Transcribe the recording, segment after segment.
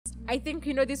I think,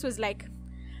 this was like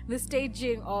the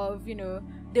staging of,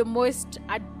 the most,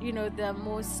 the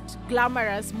most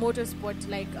glamorous motorsport,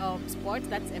 like, sport,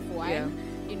 that's F1. Yeah.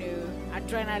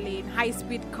 Adrenaline,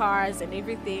 high-speed cars and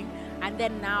everything. And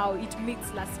then now it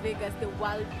meets Las Vegas, the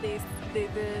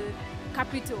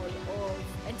capital of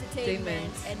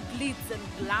entertainment and glitz and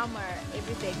glamour,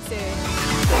 everything. So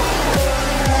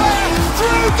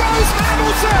through goes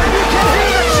Hamilton! You can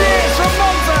hear the cheers from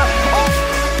Monza!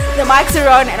 the mics are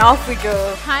on and off we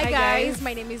go. Hi guys, guys.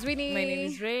 my name is Winnie. My name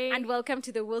is Ray. And welcome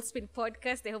to the Wheelspin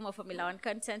Podcast, the home of Formula One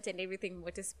content and everything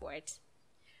motorsport.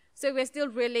 So we're still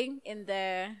reeling in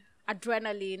the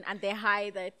adrenaline and the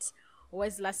high that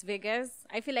was Las Vegas.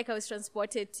 I feel like I was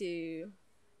transported to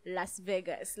Las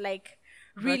Vegas. Like,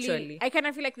 really, Virtually. I kind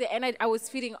of feel like the energy, I was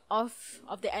feeding off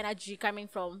of the energy coming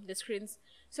from the screens.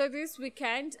 So this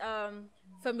weekend,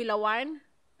 Formula One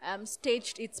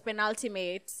staged its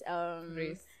penultimate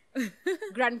Race.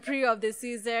 Grand Prix of the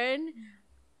season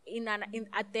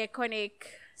at the iconic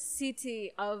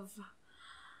city of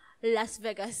Las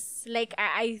Vegas. Like,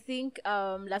 I think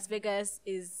Las Vegas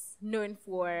is known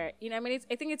for,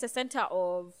 I think it's a center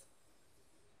of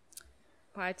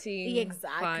Partying.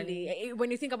 exactly. Fun.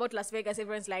 When you think about Las Vegas,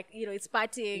 everyone's like, it's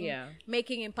partying, Yeah.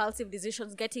 making impulsive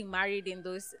decisions, getting married in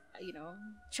those,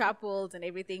 chapels and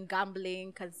everything, gambling,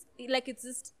 because it's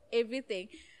just everything.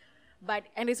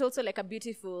 And it's also like a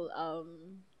beautiful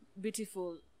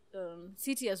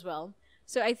city as well.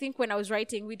 So I think when I was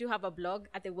writing, we do have a blog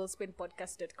at the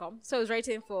wheelspinpodcast.com. So I was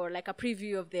writing for like a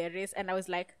preview of the race, and I was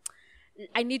like,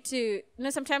 I need to,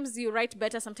 sometimes you write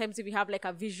better, sometimes if you have like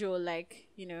a visual, like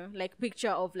picture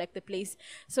of like the place.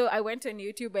 So I went on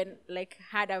YouTube and like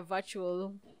had a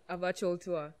virtual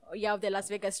tour. of the Las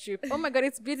Vegas Strip. Oh my God,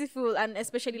 it's beautiful. And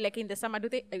especially like in the summer,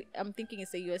 I'm thinking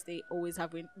it's the US, they always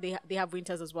have, they have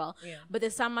winters as well. Yeah. But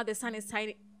the summer, the sun is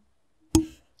shining.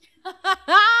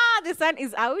 The sun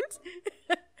is out.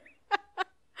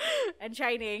 And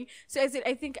shining. So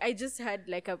I think I just had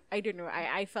like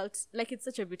I felt like it's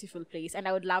such a beautiful place, and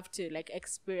I would love to like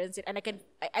experience it. And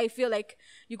I feel like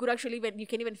you could actually you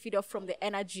can even feed off from the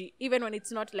energy, even when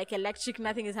it's not like electric,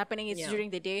 nothing is happening, it's during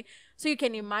the day. So you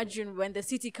can imagine when the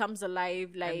city comes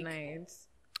alive, like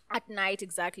at night,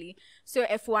 exactly. So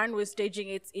F1 was staging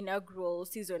its inaugural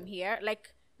season here,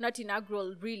 like not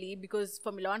inaugural really, because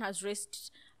Formula One has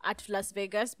raced at Las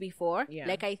Vegas before. Yeah.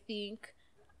 Like I think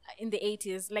in the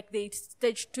 80s, like they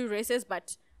staged 2 races,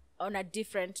 but on a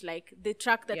different, like the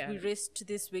track that we raced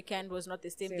this weekend was not the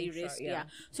same they raced. Yeah.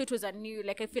 So it was a new,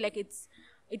 like I feel like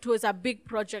it was a big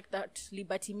project that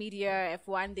Liberty Media,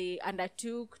 F1, they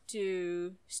undertook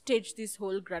to stage this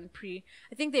whole Grand Prix.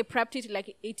 I think they prepped it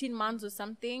like 18 months or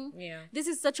something. Yeah. This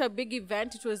is such a big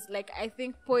event. It was like, I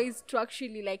think, poised to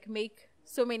actually like make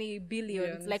so many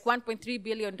billions, like $1.3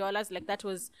 billion. Like that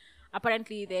was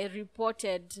apparently the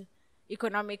reported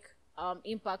economic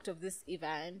impact of this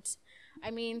event.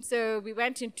 I mean, so we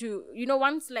went into,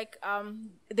 once like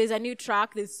there's a new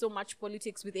track, there's so much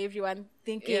politics with everyone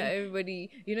thinking. Yeah, everybody,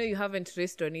 you haven't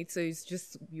raced on it, so it's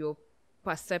just your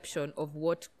perception of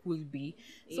what could be.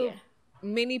 So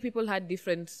many people had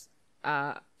different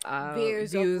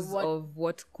views of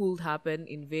what could happen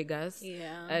in Vegas.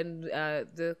 Yeah. And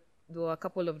there were a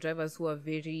couple of drivers who are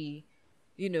very,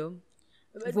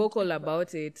 vocal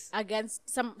about it. Against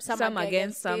some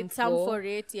against, some for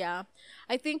it. Yeah,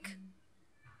 I think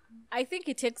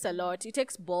it takes a lot. It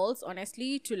takes balls,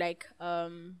 honestly, to like.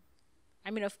 Of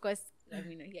course.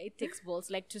 It takes balls,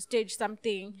 like to stage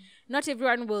something. Not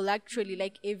everyone will actually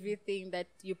like everything that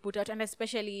you put out, and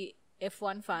especially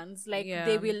F1 fans. Like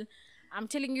they will. I'm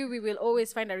telling you, we will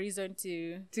always find a reason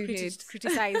to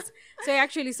criticize. So I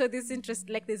actually saw this interest,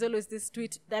 like there's always this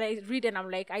tweet that I read and I'm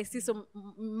like, I see so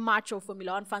much of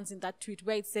Formula One fans in that tweet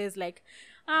where it says like,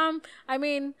 I'll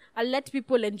let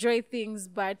people enjoy things,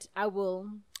 but I will,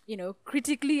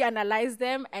 critically analyze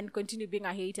them and continue being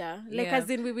a hater. Like as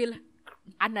in we will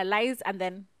analyze and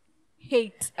then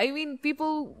hate. I mean,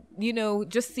 people,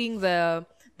 just seeing the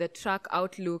track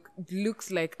outlook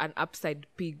looks like an upside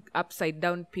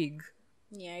down pig.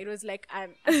 Yeah, it was like a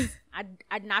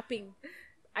napping.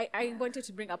 I wanted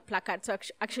to bring a placard to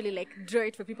actually like draw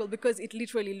it for people, because it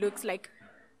literally looks like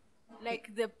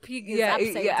the pig is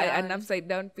upside down. An upside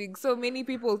down pig. So many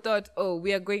people thought, oh,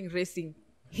 we are going racing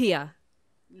here,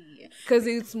 because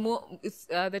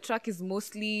the track is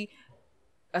mostly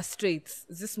straights.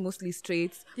 Is this mostly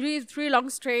straights? Three long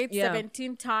straights,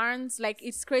 17 turns. Like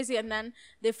it's crazy. And then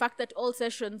the fact that all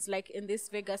sessions, like in this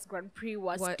Vegas Grand Prix,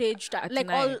 was staged at like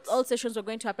night. all sessions were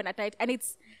going to happen at night, and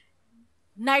it's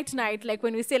night. Like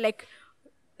when we say like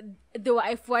there were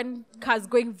F1 cars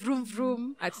going vroom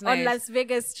vroom At on night. Las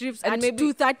Vegas strips And at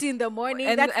maybe- 2:30 in the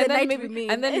morning. That's the night maybe, we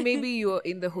mean. and then maybe you're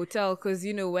in the hotel because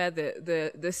you know where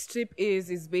the strip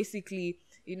is basically,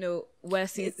 you know, where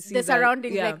the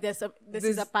surroundings, like this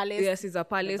is a palace. Yes, it's a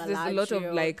palace. There's a lot of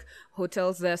Bellagio. like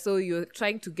hotels there. So you're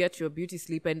trying to get your beauty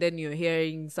sleep and then you're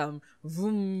hearing some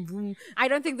vroom vroom. I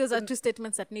don't think those are two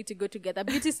statements that need to go together.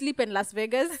 Beauty sleep and Las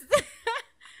Vegas.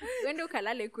 Wendo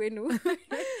kalale kwenu.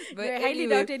 But I highly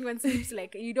anyway. doubt anyone sleeps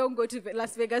like you don't go to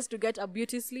Las Vegas to get a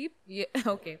beauty sleep. Yeah.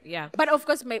 Okay. Yeah. But of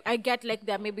course, I get like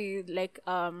there may be like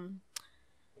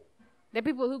the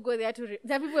people who go there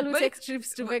there are people who take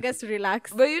trips to Vegas to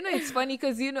relax. But you know, it's funny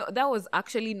because you know that was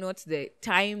actually not the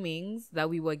timings that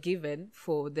we were given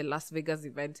for the Las Vegas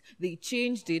event. They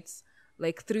changed it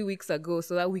like 3 weeks ago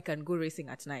so that we can go racing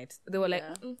at night. They were like,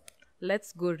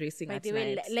 let's go racing By at the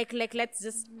way, night. like let's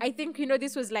just. I think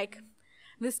this was like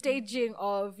the staging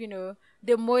of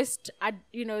the most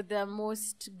the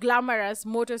most glamorous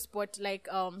motorsport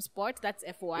sport, that's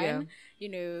F1.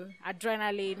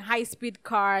 Adrenaline, high speed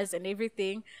cars and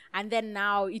everything, and then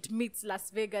now it meets Las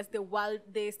Vegas,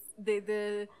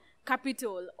 the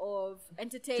capital of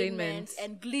entertainment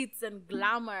and glitz and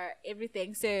glamour,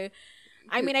 everything. So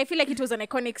I mean, I feel like it was an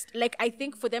iconic I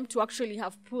think for them to actually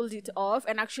have pulled it off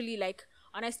and actually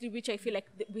honestly, which I feel like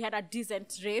we had a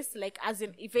decent race. Like, as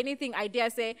in, if anything, I dare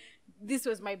say this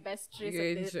was my best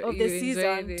race of the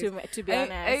season. To be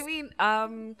honest,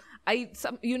 I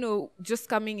mean, just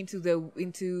coming into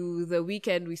the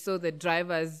weekend, we saw the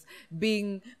drivers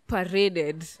being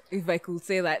paraded, if I could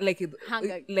say that, like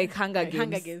Hunger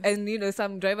Games. And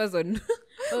some drivers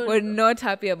were not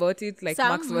happy about it. Like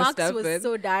Max Verstappen was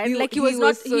so done. He was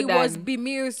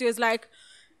bemused. He was like,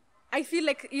 I feel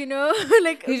like,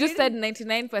 like... He just said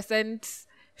 99%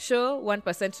 sure,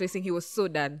 1% racing. He was so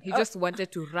done. He just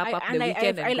wanted to wrap up the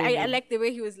weekend. I like the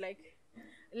way he was like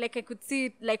I could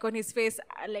see it on his face,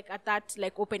 at that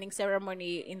opening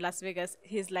ceremony in Las Vegas.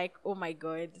 He's like, oh my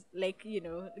God,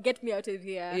 get me out of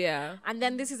here. Yeah. And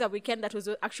then this is a weekend that was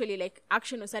actually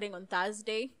action was starting on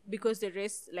Thursday because the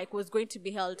race was going to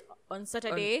be held on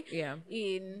Saturday.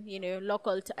 In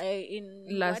local in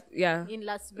Las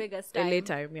Vegas time, LA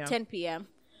time, 10 p.m.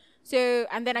 So,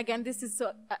 and then again, this is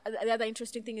the other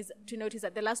interesting thing is to notice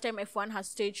that the last time F1 has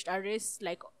staged a race,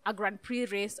 a Grand Prix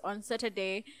race on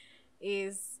Saturday,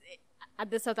 is at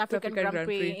the South African Grand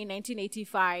Prix in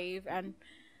 1985, and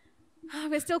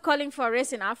we're still calling for a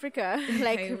race in Africa,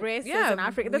 races in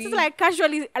Africa. This is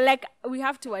casually, we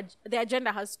have to, the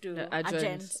agenda has to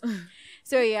agenda.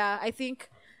 So yeah, I think,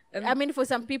 I mean, for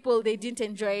some people, they didn't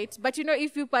enjoy it, but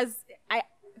if you pass,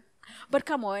 but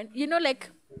come on,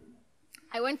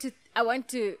 I want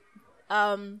to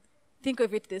think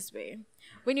of it this way.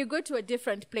 When you go to a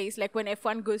different place, like when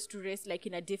F1 goes to race,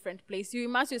 in a different place, you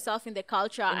immerse yourself in the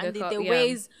culture and the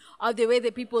ways of the way the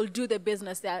people do the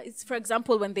business there. It's, for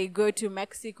example, when they go to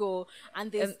Mexico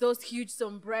and there's those huge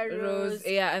sombreros,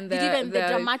 and the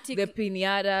dramatic, the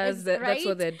piñatas, that's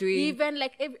what they're doing. Even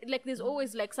there's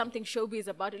always something showbiz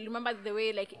about it. Remember the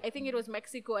way I think it was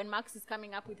Mexico and Max is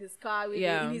coming up with his car with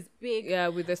in his big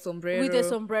with the sombrero.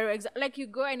 You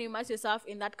go and immerse yourself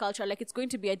in that culture. It's going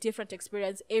to be a different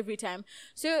experience every time.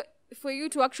 So for you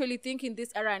to actually think in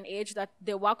this era and age that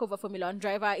the work of a Formula 1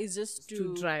 driver is just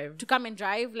to drive, to come and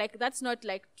drive, that's not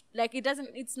it doesn't,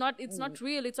 it's not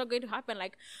real. It's not going to happen.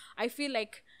 I feel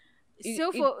this is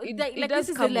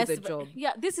the Las Vegas.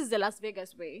 Yeah, this is the Las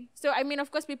Vegas way. So I mean,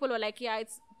 of course, people were like, yeah,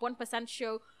 it's 1%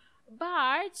 show,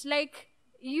 but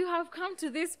you have come to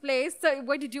this place, so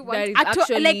what did you want? You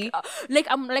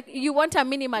want a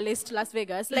minimalist Las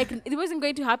Vegas. It wasn't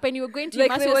going to happen. You were going to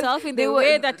immerse yourself in the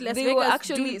way that Las Vegas they were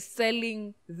actually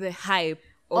selling the hype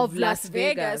of Las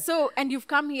Vegas. So, and you've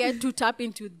come here to tap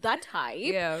into that hype.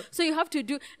 Yeah. So you have to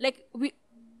do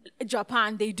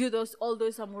Japan, they do all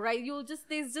those samurai.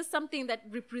 There's just something that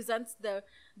represents the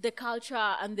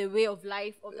culture and the way of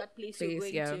life of that place you're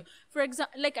going to. For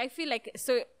example, I feel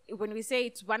so when we say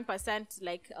it's 1%,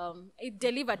 it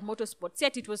delivered motorsports.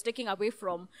 Yet it was taking away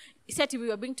from. Yet we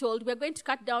were being told we're going to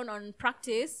cut down on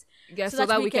practice, so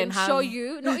that we can show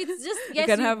you. No, it's just yes,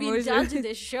 you've been judging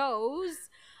the shows.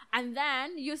 And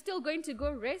then you're still going to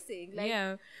go racing.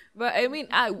 But I mean,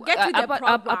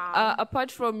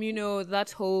 apart from,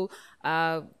 that whole,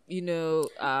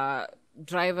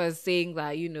 drivers saying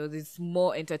that, there's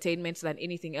more entertainment than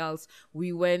anything else. We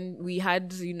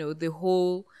had, the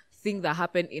whole thing that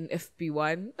happened in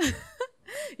FP1.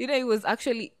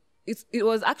 It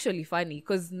was actually funny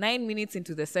because 9 minutes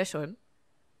into the session,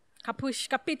 Kapush,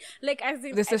 kapit,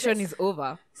 the session is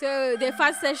over. So the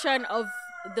first session of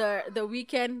the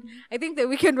weekend. I think the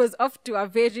weekend was off to a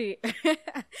very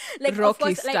like rocky of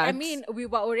course, like I start. mean,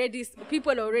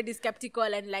 people are already skeptical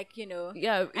and like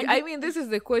Yeah, and I mean, this is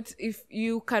the quote: if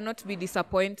you cannot be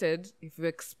disappointed if you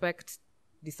expect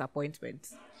disappointment.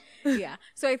 yeah.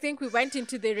 So I think we went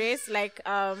into the race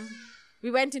we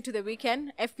went into the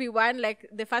weekend FP1 like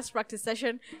the first practice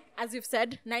session, as you've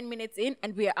said, 9 minutes in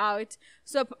and we're out.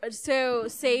 So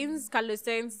Carlos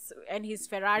Sainz and his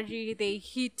Ferrari, they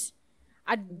hit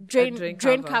a drain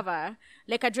cover,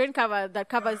 like a drain cover that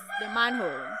covers the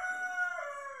manhole,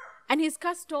 and his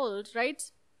car stalled, right?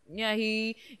 Yeah,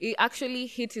 he actually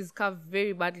hit his car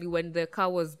very badly. When the car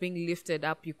was being lifted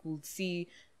up, you could see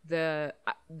the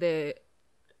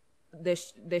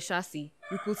chassis.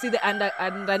 You could see the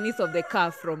underneath of the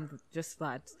car from just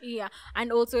that. Yeah,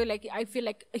 and also like I feel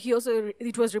like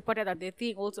it was reported that the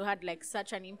thing also had like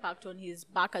such an impact on his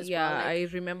back as well. Yeah, like, I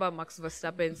remember Max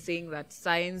Verstappen saying that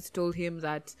Sainz told him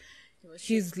that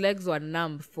his legs were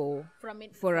numb for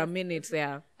a minute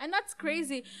there. And that's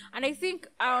crazy. And I think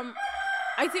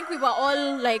we were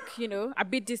all like, a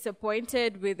bit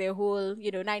disappointed with the whole,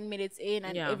 9 minutes in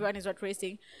and everyone is not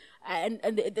racing. And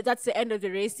that's the end of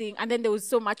the racing. And then there was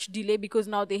so much delay because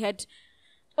now they had...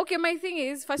 Okay, my thing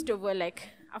is, first of all, like,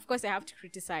 of course I have to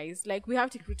criticize. Like, we have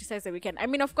to criticize the weekend. I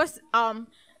mean, of course,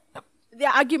 the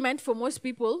argument for most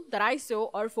people that I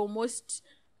saw, or for most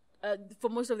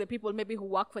of the people maybe who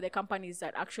work for the companies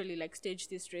that actually like stage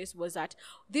this race, was that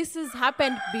this has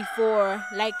happened before.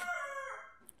 Like,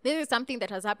 this is something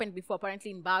that has happened before, apparently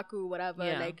in Baku, whatever,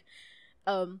 like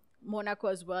Monaco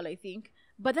as well, I think.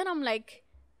 But then I'm like,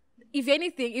 if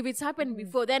anything, if it's happened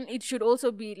before, then it should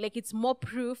also be like it's more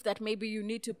proof that maybe you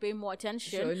need to pay more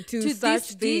attention to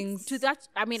such things. To that,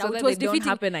 I mean, so it that was they don't defeating.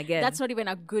 happen again. That's not even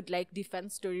a good like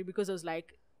defense story, because it was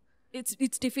like, it's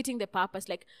defeating the purpose.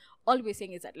 Like, all we're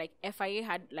saying is that like FIA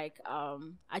had like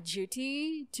a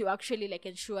duty to actually like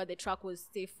ensure the track was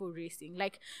safe for racing.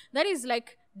 Like, that is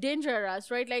like dangerous,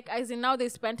 right? Like, as in now they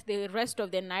spent the rest of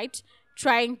the night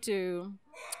trying to,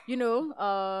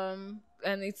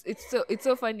 and it's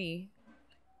so funny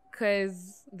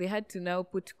because they had to now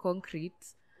put concrete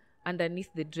underneath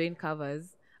the drain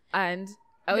covers, and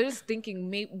I was just thinking,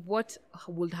 what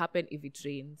would happen if it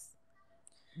rains?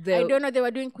 I don't know. They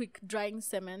were doing quick drying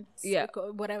cement, like,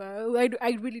 whatever.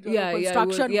 I really don't know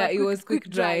construction. It was quick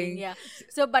drying. Yeah.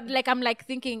 So, but like, I'm like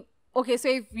thinking, okay, so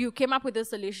if you came up with a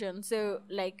solution, so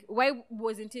like, why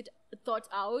wasn't it thought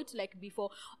out like before?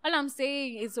 All I'm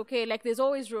saying is, okay, like, there's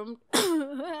always room.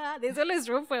 There's always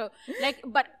room for like,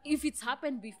 but if it's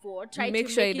happened before, try to make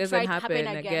sure it doesn't happen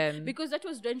again, because that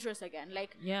was dangerous again.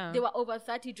 Like, there were over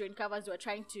 30 drain covers they were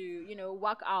trying to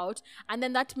work out, and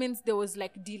then that means there was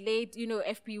like delayed.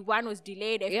 FP1 was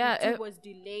delayed, FP2 was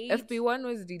delayed, FP1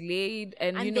 was delayed,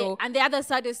 and and the other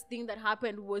saddest thing that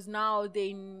happened was now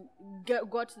they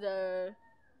got the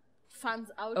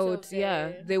fans out of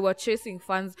they were chasing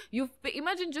fans.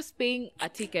 Imagine just paying a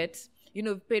ticket,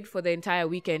 paid for the entire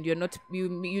weekend.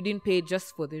 You didn't pay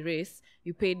just for the race,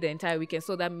 you paid the entire weekend,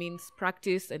 so that means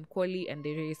practice and quali and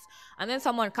the race, and then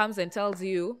someone comes and tells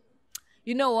you,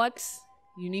 you know what,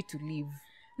 you need to leave.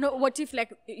 No, what if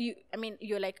like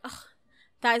you're like, oh,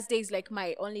 Thursday is like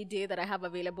my only day that I have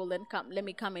available, then let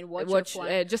me come and watch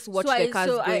just watch the cars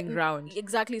going round.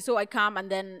 Exactly. So I come, and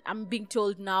then I'm being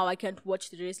told now I can't watch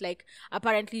the race. Like,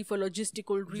 apparently for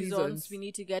logistical reasons we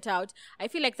need to get out. I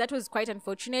feel like that was quite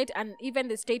unfortunate. And even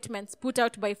the statements put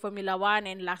out by Formula One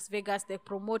and Las Vegas, the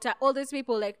promoter, all these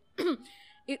people, like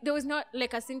there was not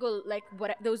like a single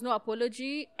there was no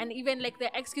apology, and even like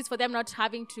the excuse for them not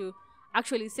having to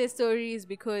actually say sorry is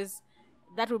because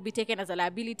that would be taken as a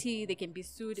liability. They can be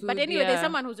sued. But anyway, there's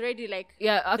someone who's already like...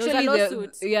 Yeah, actually, there's a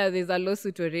lawsuit. There's a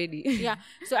lawsuit already. Yeah.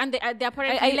 So, and they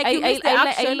apparently...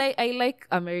 I like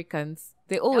Americans.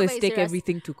 They always take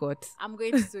everything to court. I'm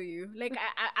going to sue you. Like,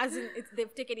 as in,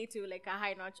 they've taken it to like a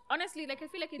high notch. Honestly, like, I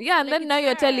feel like it's... Yeah, and like, then now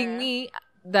you're telling me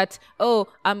that,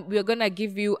 we're going to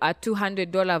give you a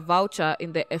 $200 voucher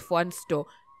in the F1 store.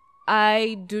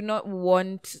 I do not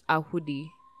want a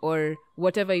hoodie or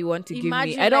whatever you want to give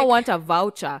me. I don't want a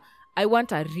voucher. I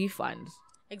want a refund.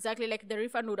 Exactly. Like, the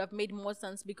refund would have made more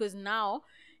sense, because now,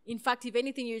 in fact, if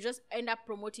anything, you just end up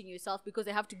promoting yourself because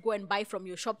they have to go and buy from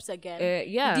your shops again.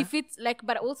 It defeats, like,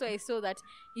 but also I saw that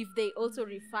if they also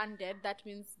refunded, that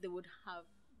means they would have,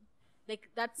 like,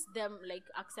 that's them like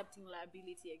accepting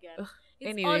liability again.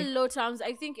 It's all low terms.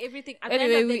 I think everything at the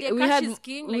end of the day, cash is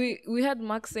king. Like, we had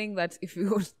Max saying that if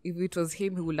it was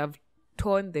him, he would have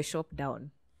torn the shop down.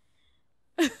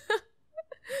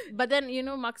 But then,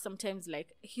 Max sometimes,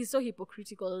 like, he's so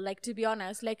hypocritical. Like, to be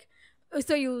honest, like,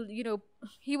 So you know,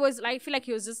 he was like, I feel like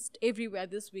he was just everywhere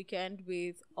this weekend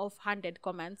with offhanded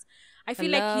comments. I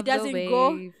feel like he doesn't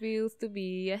go. Feels to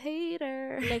be a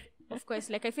hater. Like, of course,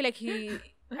 like I feel like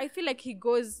he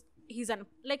goes. He's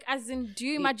like, as in, do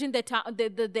you imagine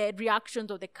the reactions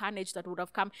or the carnage that would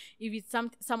have come if it's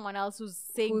someone else who's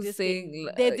saying Who's this saying thing?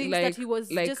 The things like, that he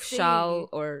was like just Charles saying.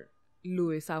 or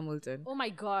Lewis Hamilton. Oh my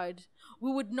God.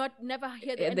 We would never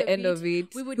hear At the end of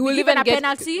it. We would He will be given even a get-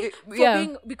 penalty for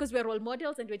being, because we're role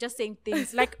models and we're just saying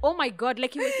things like, oh my God,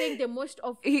 like he was saying the most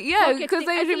of Because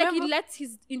I feel like remember he lets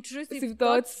his intrusive his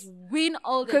thoughts win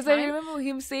all the time. Because I remember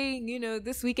him saying, you know,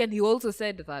 this weekend he also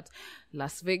said that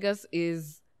Las Vegas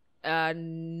is a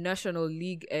national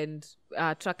league and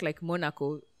a track like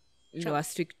Monaco, you know, a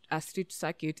street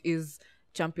circuit is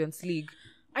Champions League.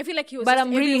 I feel like he was. But just I'm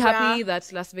really everywhere. happy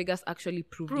that Las Vegas actually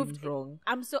proved him wrong.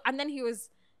 And then he was,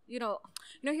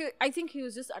 I think he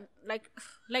was just like.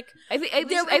 I think he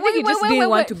just didn't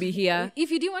want to be here.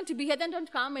 If you didn't want to be here, then don't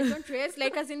come and don't race.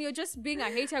 Like, as in, you're just being a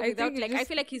hater without, like, I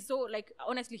feel like he's so, like,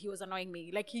 honestly, he was annoying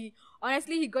me. Like, he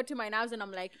got to my nerves and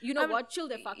I'm like, you know what, chill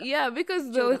the fuck up. Yeah,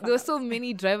 because there were so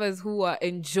many drivers who are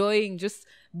enjoying just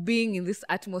being in this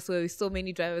atmosphere with so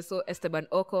many drivers. So Esteban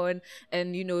Ocon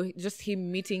and, you know, just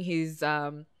him meeting his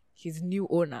new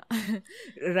owner,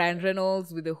 Ryan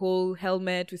Reynolds, with the whole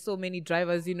helmet, with so many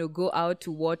drivers, you know, go out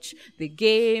to watch the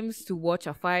games, to watch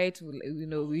a fight, you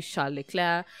know, with Charles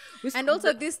Leclerc. And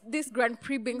also this Grand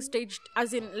Prix being staged,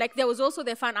 as in, like, there was also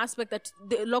the fun aspect that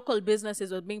the local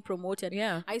businesses were being promoted.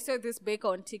 Yeah. I saw this baker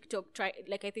on TikTok I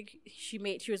think she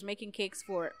was making cakes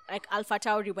for, like, Alpha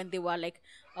Tauri when they were, like,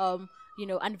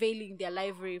 unveiling their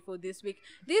livery for this week.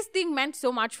 This thing meant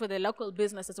so much for the local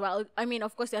business as well. I mean,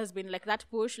 of course, there has been, like, that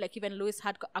push. Like, even Lewis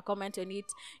had a comment on it,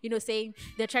 you know, saying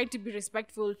they're trying to be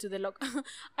respectful to the local.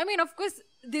 I mean, of course,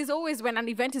 there's always, when an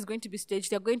event is going to be staged,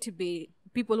 there are going to be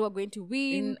people who are going to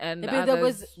win, and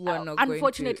others who are not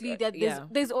unfortunately, going to,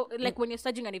 there's like, when you're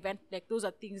staging an event, like, those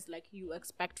are things like you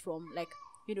expect from, like,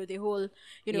 you know, the whole,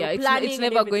 you know, planning. It's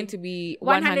never going to be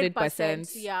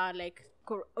 100%. Yeah, like,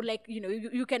 you know,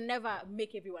 you can never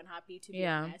make everyone happy, to be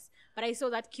honest. But I saw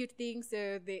that cute thing.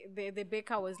 So the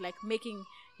baker was, like, making,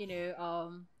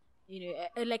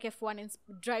 like F1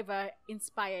 driver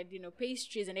inspired, you know,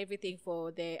 pastries and everything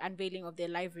for the unveiling of their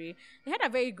livery. They had a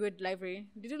very good livery.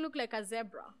 Did it look like a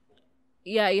zebra?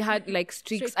 Yeah, it had, like,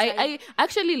 streaks. I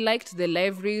actually liked the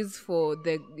liveries for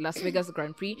the Las Vegas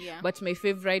Grand Prix, but my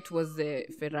favorite was the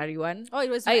Ferrari one. Oh, it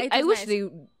was. I wish nice.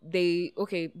 they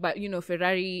but you know,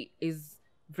 Ferrari is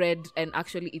red and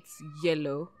actually it's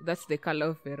yellow. That's the color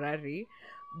of Ferrari.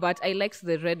 But I liked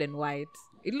the red and white.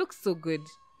 It looks so good.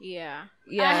 Yeah.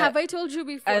 Yeah. Have I told you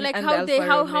before? And like, the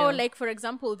how Alfa Romeo. like, for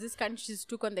example, these countries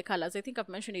took on the colors. I think I've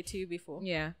mentioned it to you before.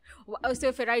 Yeah.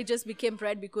 So Ferrari just became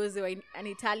red because they were an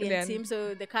Italian team.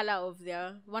 So the color of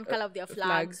their color of their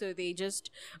flag. So they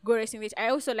just go racing it. I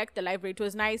also liked the livery. It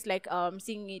was nice, like,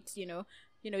 seeing it, you know,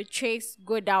 chase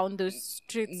go down those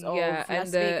streets of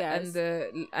Las Vegas.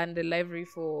 and the livery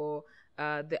for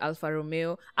the Alfa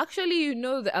Romeo. Actually, you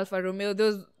know, the Alfa Romeo,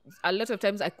 those a lot of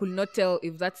times I could not tell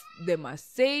if that's the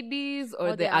Mercedes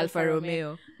or the Alfa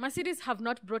Romeo. Mercedes have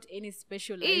not brought any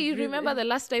special livery. Hey, you remember the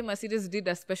last time Mercedes did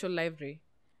a special livery?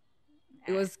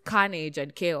 It was carnage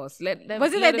and chaos.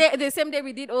 Was it the same day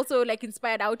we did also, like,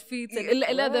 inspired outfits? And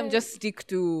let them just stick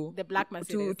to the black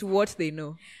Mercedes. to what they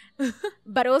know.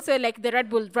 But also, like, the Red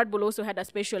Bull also had a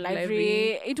special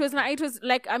livery. It was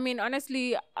like, I mean,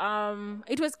 honestly,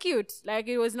 it was cute. Like,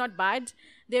 it was not bad.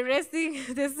 The racing,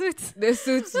 the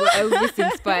suits were Elvis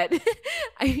inspired.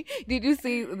 Did you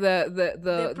see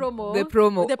the promo? The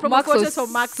promo. The promo Max photos was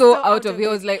from Max so out of it. I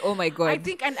was like, oh my god. I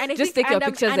think and I just think, take your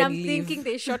pictures and I'm leave. thinking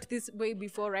they shot this way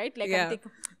before, right? Like, I think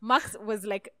Max was,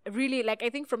 like, really, like, I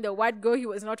think from the word go, he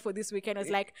was not for this weekend. I was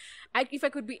like, if I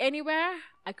could be anywhere,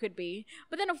 I could be.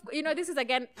 But then, you know, this is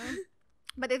again.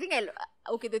 But the thing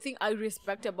I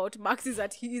respect about Max is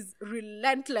that he is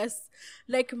relentless.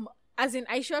 Like, as in,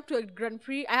 I show up to a Grand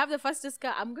Prix, I have the fastest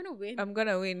car, I'm gonna win.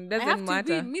 Doesn't I have matter.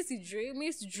 to win. Miss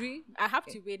Dre, I have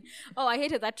to win. Oh, I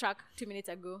hated that track 2 minutes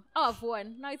ago. Oh, I've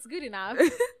won. No, it's good enough.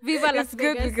 Viva Las It's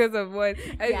good Vegas. because of what?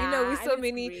 You know, with so and it's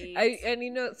many, great.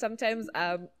 you know, sometimes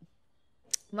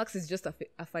Max is just a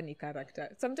funny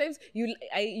character. Sometimes you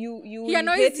He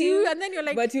annoys hate you, him, and then you're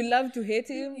like, but you love to hate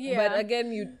him. Yeah. But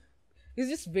again, he's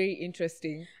just very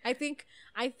interesting. I think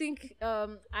I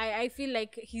feel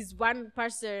like he's one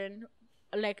person,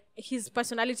 like, his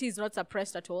personality is not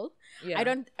suppressed at all. Yeah.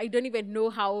 I don't even know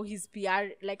how his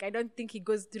PR, like, I don't think he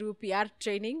goes through PR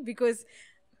training, because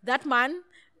that man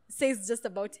says just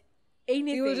about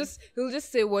anything. He'll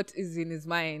just say what is in his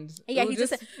mind. Yeah, He'll he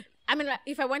just I mean, like,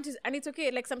 if I want to, and it's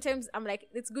okay. Like sometimes I'm like,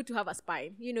 it's good to have a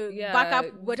spine, Yeah. back up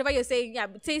whatever you're saying. Yeah,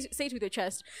 but say it with your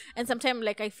chest. And sometimes,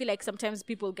 like, I feel like sometimes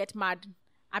people get mad,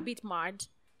 a bit mad,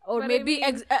 or But I maybe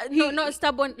mean, not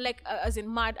stubborn, like as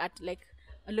in mad at like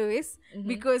Lewis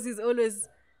because he's always,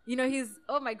 he's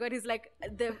oh my god, he's like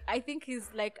I think he's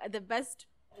like the best.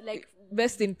 Like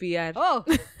best in PR. oh,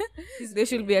 There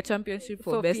should be a championship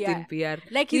for best in PR.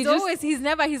 Like he's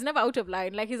never out of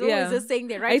line. Like he's always just saying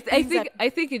the right things. I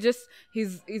think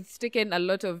it's taken a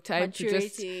lot of time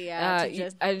maturity,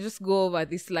 I just go over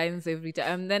these lines every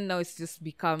time, and then now it's just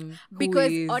become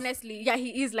because honestly,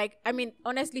 he is like, I mean,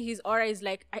 honestly, his aura is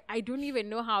like, I don't even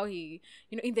know how he,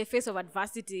 in the face of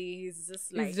adversity, he's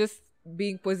just like, he's just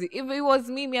being positive. If it was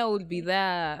me, I would be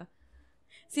there.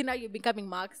 See, now you're becoming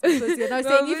Marx because you're not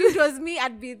saying if it was me,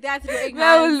 I'd be there throwing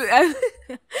hands.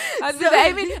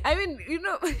 I mean,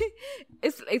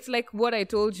 it's like what I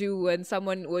told you when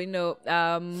someone,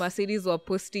 Mercedes were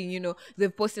posting,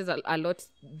 they've posted a lot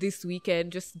this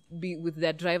weekend, just be with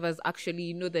their drivers.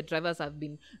 Actually, the drivers have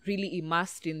been really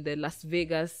immersed in the Las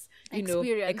Vegas,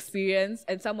 experience,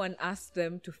 and someone asked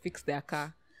them to fix their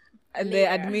car, and the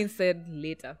admin said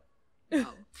later.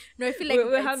 No, I feel like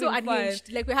we're so unhinged.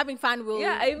 Fun. Like we're having fun. We'll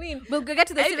get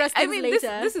to the serious things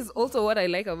later. This is also what I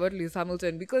like about Lewis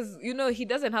Hamilton, because he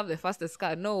doesn't have the fastest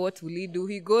car. No, what will he do?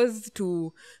 He goes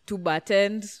to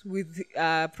bartend with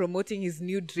promoting his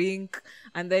new drink,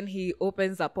 and then he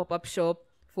opens a pop-up shop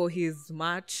for his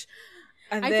match.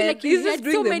 And I feel like he's just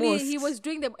doing so many. Most. He was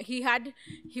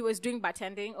doing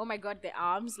bartending. Oh my god, the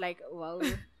arms! Like wow,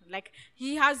 like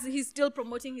he's still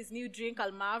promoting his new drink,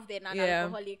 Almav, the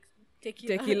non-alcoholic.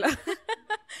 Tequila.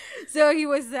 So he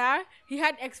was there. He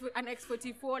had an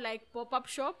X44 like pop-up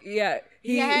shop. Yeah,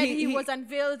 he was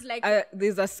unveiled like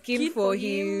there's a skin for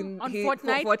him on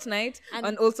Fortnite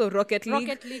and also Rocket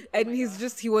League. And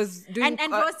he was doing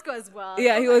and Roscoe as well.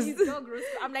 Yeah, he was.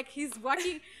 I'm like, he's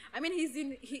working. I mean, he's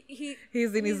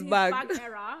in his bag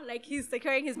era. Like he's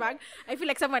securing his bag. I feel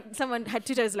like someone had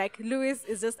tweeted like, Lewis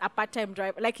is just a part-time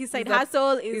driver. Like his side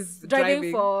hustle is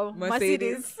driving for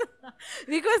Mercedes.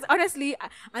 Because honestly,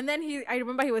 and then I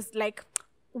remember he was like,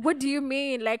 what do you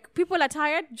mean? Like, people are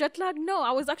tired? Jet lag? No,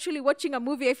 I was actually watching a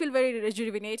movie. I feel very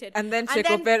rejuvenated. And then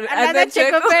Checo Perez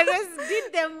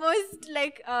did the most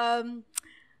like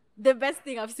the best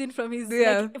thing I've seen from his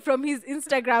from his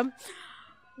Instagram.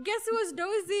 Guess who was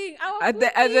dozing?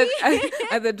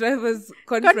 At the driver's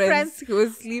conference. He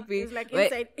was sleeping. He was like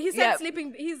inside. He said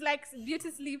sleeping. He's like beauty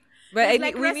sleep. But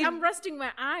I'm resting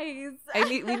my eyes.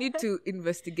 We need to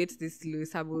investigate this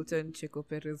Lewis Hamilton Checo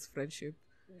Perez friendship.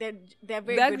 They're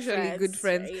very good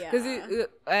friends because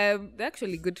they're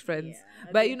actually good friends.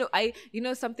 Yeah,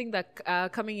 but something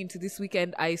that coming into this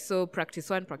weekend, I saw practice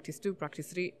 1, practice 2,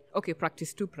 practice 3. Okay,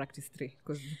 practice 2, practice 3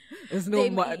 because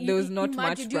there was not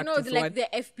much. Did you know like the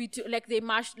FP2, like they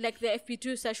marched, like the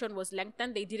FP2 session was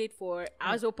lengthened. They did it for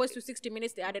as opposed to 60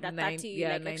 minutes. They added a 30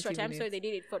 extra time, so they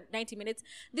did it for 90 minutes.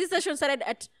 This session started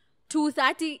at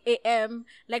 2:30 a.m.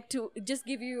 like to just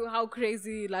give you how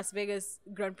crazy Las Vegas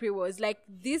Grand Prix was. Like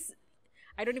this,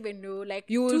 I don't even know. Like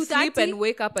you will sleep and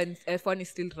wake up and F1 is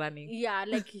still running. Yeah,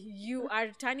 like you are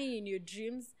turning in your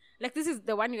dreams. Like this is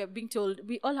the one you are being told.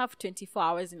 We all have 24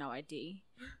 hours in our day,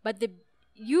 but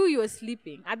you were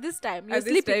sleeping at this time. You're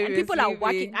sleeping, and people are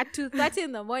working at 2:30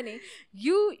 in the morning.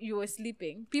 You were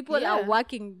sleeping. People are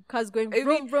working, cars going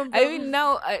vroom, vroom. I mean,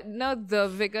 now the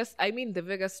Vegas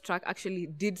track actually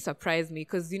did surprise me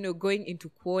because going into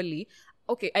quali,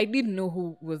 okay, I didn't know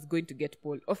who was going to get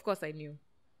pole. Of course, I knew.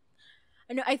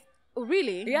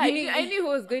 Really? Yeah, I knew who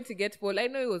was going to get pole. I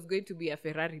know it was going to be a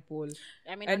Ferrari pole.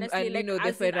 I mean, honestly,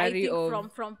 the Ferrari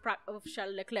of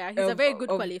Charles Leclerc, he's a very good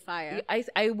qualifier.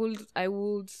 I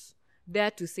would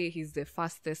dare to say he's the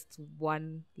fastest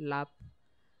one lap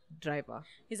driver.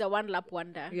 He's a one lap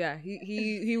wonder. Yeah,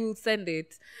 he will send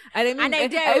it. And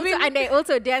I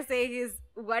also dare say he's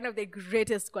one of the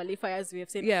greatest qualifiers we have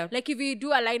seen. Yeah. Like if you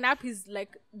do a lineup, he's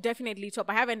like definitely top.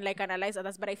 I haven't like analyzed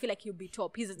others, but I feel like he'll be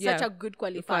top. He's such a good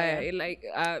qualifier. Like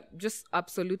just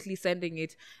absolutely sending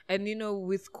it. And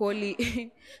with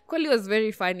Coley, Coley was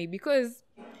very funny because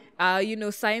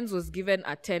Sainz was given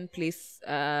a 10-place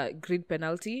grid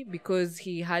penalty because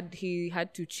he had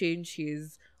to change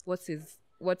his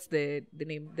what's the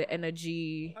name? The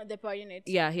energy. The power unit.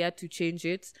 Yeah, he had to change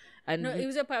it. And no, it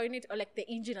was a power unit or like the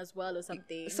engine as well or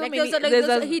something. So like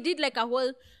many, he did like a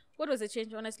whole. What was the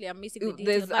change? Honestly, I'm missing the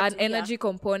There's details. an energy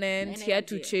component. He had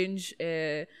to change.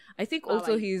 I think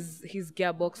also his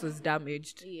gearbox was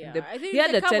damaged. Yeah, I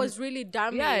think the car was really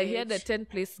damaged. Yeah, he had a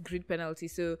 10-place grid penalty.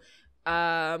 So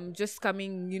just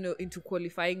coming, into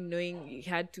qualifying, knowing he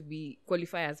had to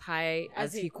qualify as high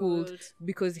as he could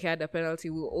because he had a penalty.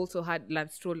 We also had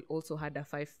Lance Stroll also had a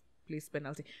 5-place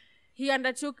penalty. He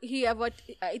it's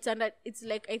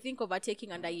like I think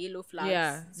overtaking under yellow flags.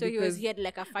 Yeah, so he had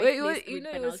like a 5-place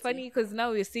penalty. It was funny because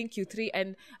now we're seeing Q3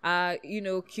 and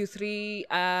Q3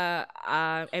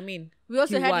 I mean we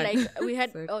also Q1.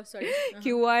 had oh sorry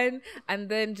Q1 and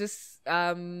then just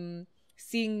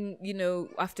seeing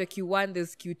after Q1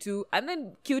 there's Q2 and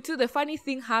then Q2. The funny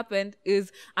thing happened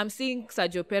is I'm seeing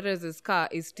Sergio Perez's car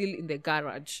is still in the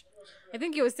garage. I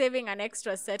think he was saving an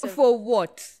extra set for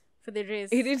what? For the race.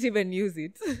 He didn't even use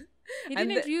it. He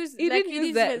didn't use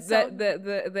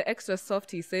the extra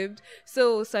soft he saved.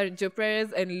 So Sergio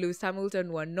Perez and Lewis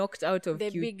Hamilton were knocked out of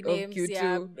big names, Q2.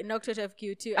 Yeah, knocked out of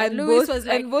Q2. And Lewis was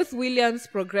like, and both Williams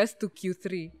progressed to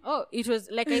Q3. Oh, it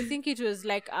was like I think it was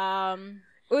like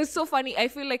It was so funny. I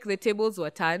feel like the tables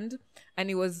were turned and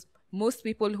it was most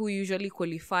people who usually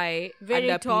qualify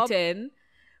under P10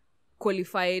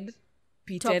 qualified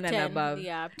P10 top and 10, above.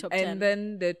 Yeah, top and 10.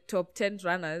 Then the top 10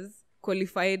 runners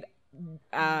qualified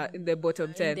in the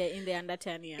bottom 10. In the under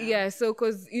 10, yeah. Yeah, so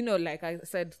because, like I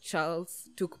said, Charles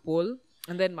took pole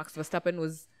and then Max Verstappen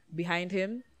was behind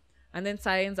him. And then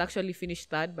Sainz actually finished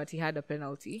third, but he had a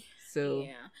penalty. So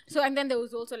yeah. So and then there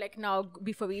was also like now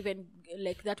before we even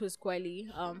like that was quali.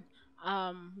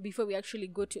 Before we actually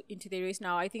go into the race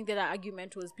now, I think that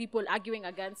argument was people arguing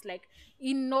against like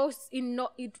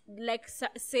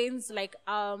Sainz like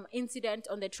incident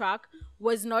on the track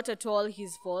was not at all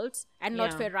his fault and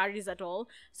not Ferrari's at all.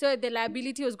 So the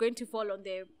liability was going to fall on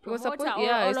the promoter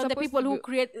or on the people who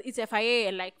create it's FIA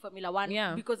and like Formula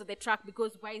One because of the track,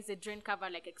 because why is the drain cover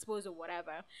like exposed or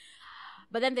whatever.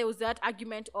 But then there was that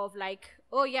argument of like,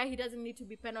 oh yeah, he doesn't need to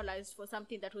be penalized for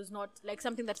something that was not like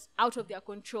something that's out of their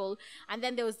control. And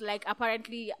then there was like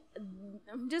apparently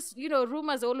just,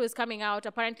 rumors always coming out.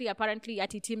 Apparently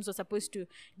AT teams were supposed to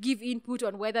give input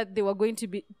on whether they were going to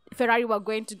be, Ferrari were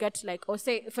going to get like, or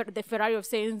say the Ferrari of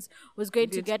Sainz was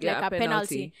going to get like a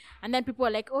penalty. And then people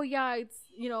were like, oh yeah, it's,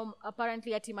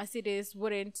 apparently AT Mercedes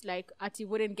wouldn't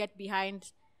get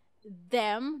behind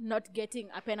them not getting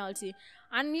a penalty.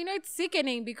 And it's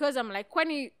sickening because I'm like,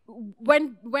 when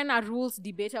are rules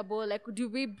debatable? Like, do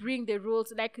we bring the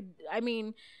rules? Like, I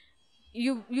mean,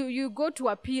 you go to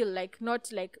appeal, like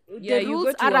not like the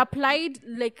rules are applied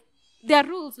like there are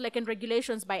rules like and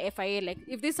regulations by FIA. Like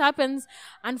if this happens,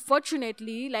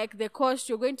 unfortunately, like the cost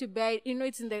you're going to bear,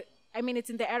 it's in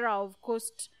the era of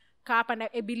cost cap, and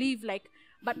I believe like,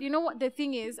 but you know what the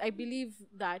thing is, I believe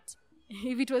that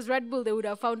if it was Red Bull, they would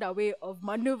have found a way of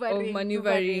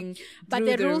maneuvering. But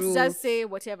the rules just say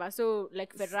whatever. So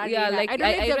like Ferrari, like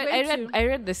I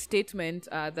read the statement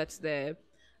that the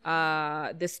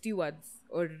stewards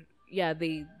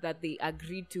they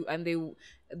agreed to, and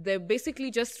they basically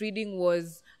just reading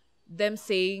was them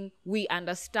saying, we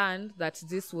understand that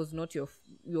this was not your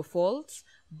fault,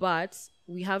 but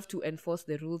we have to enforce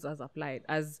the rules as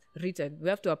written. We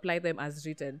have to apply them as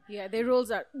written. Yeah, the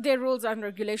rules and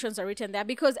regulations are written there,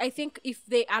 because I think if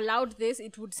they allowed this,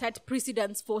 it would set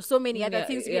precedents for so many other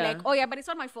things to be like, oh yeah, but it's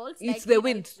not my fault. It's the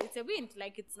wind. It's a wind.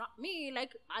 Like it's not me.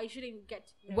 Like I shouldn't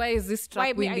get. Why is this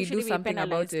track windy? Do something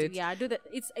about it. Yeah, do that.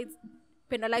 It's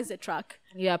penalize the track.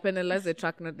 Yeah, penalize the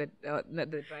track, not the driver.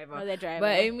 Not the driver.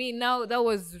 But I mean, now that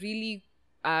was really,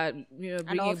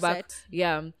 bringing back.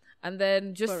 Yeah. And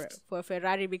then just for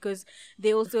Ferrari, because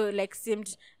they also like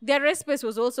seemed their race pace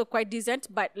was also quite decent,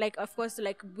 but like of course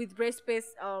like with race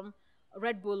pace,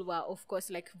 Red Bull were of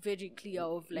course like very clear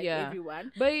of like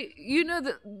everyone. But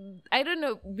I don't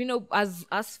know, as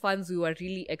fans we were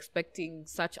really expecting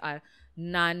such a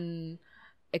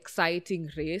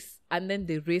exciting race, and then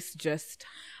the race just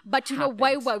happened.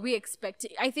 Why were we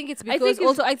expecting? I think it's because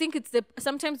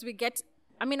sometimes we get,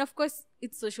 I mean, of course,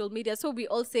 it's social media. So we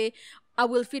all say, I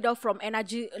will feed off from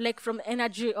energy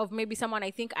of maybe someone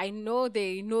I think I know,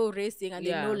 they know racing and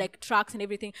they know like tracks and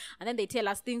everything. And then they tell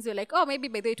us things. We're like, oh, maybe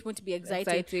by the way it won't be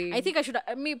exciting. I think I should,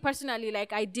 me personally,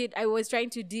 like I was trying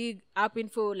to dig up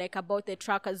info like about the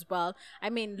track as well.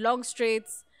 I mean, long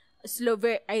straights, slow,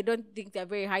 I don't think they're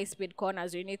very high speed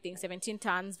corners or anything. 17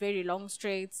 turns, very long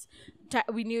straights.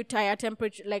 We knew tire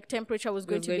temperature was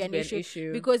going to be an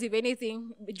issue, because if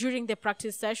anything, during the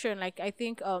practice session, like I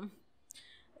think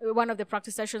one of the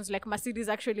practice sessions, like Mercedes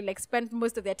actually like spent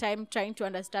most of their time trying to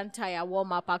understand tire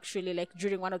warm up actually like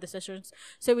during one of the sessions.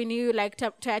 So we knew like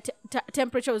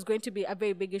temperature was going to be a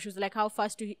very big issue. Like how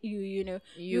fast do you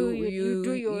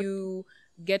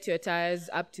get your tires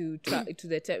up to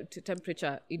the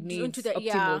temperature it needs,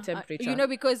 optimal temperature.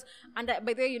 Because under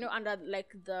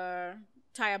like the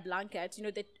tire blanket. You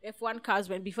know, the F1 cars,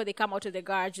 before they come out of the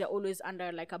garage, they're always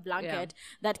under like a blanket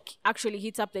that actually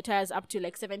heats up the tires up to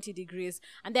like 70 degrees.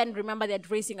 And then remember, they're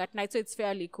racing at night, so it's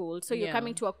fairly cold. So you're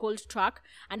coming to a cold track,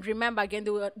 and remember again,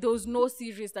 there was no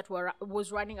series that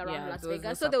was running around Las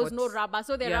Vegas, so there was no rubber.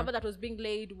 So the rubber that was being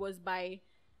laid was by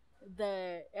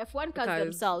the F1 cars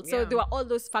themselves. So there were all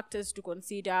those factors to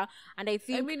consider, and I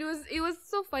think it was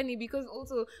so funny because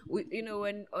also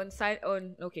when on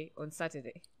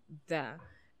Saturday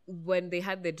when they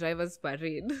had the drivers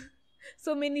parade,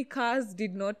 so many cars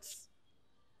did not start.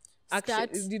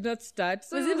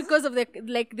 So was it because of they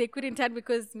couldn't turn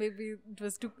because maybe it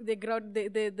was too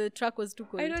the track was too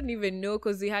cold? I don't even know,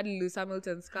 because we had Lewis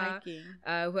Hamilton's car,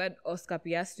 who had Oscar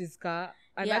Piastri's car,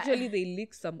 and actually they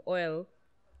leaked some oil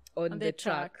on the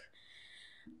track.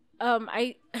 I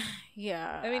mean,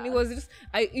 it was just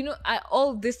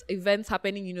all these events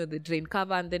happening, the drain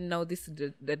cover, and then now this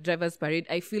the drivers parade.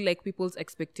 I feel like people's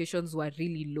expectations were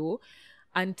really low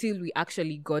until we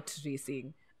actually got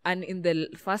racing, and in the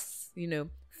first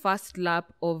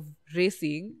lap of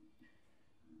racing,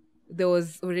 there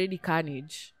was already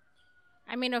carnage.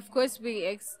 I mean, of course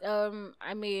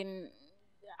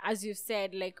as you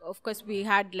said, like, of course we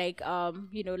had like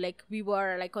like we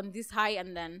were like on this high,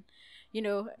 and then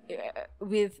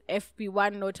with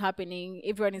FP1 not happening,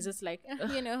 everyone is just like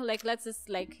like, let's just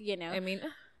like and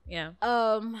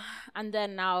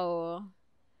then now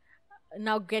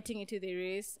getting into the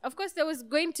race, of course there was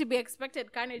going to be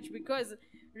expected carnage, because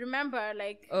remember,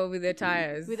 like, with the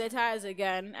tires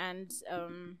again,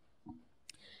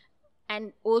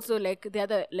 and also, like, the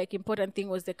other, like, important thing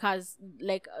was the cars,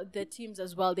 like, the teams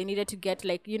as well. They needed to get,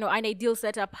 like, an ideal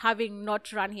setup, having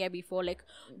not run here before. Like,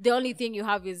 the only thing you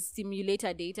have is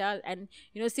simulator data. And,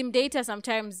 sim data,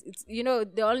 sometimes, it's,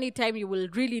 the only time you will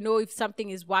really know if something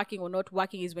is working or not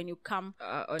working is when you come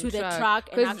to the track.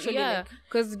 And actually,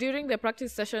 because during the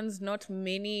practice sessions, not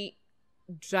many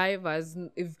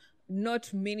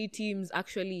teams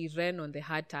actually ran on the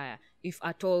hard tire. If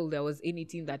at all there was any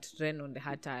team that ran on the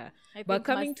hard tire. But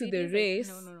coming to the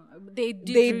race, they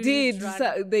did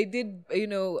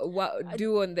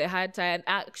do on the hard tire. And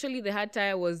actually the hard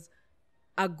tire was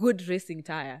a good racing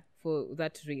tire for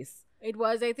that race. It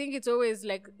was. I think it's always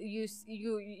like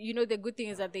the good thing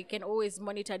is that they can always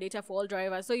monitor data for all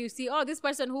drivers. So you see, this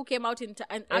person who came out and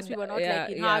as we were not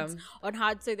hards on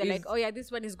hard, so they're like,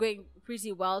 this one is going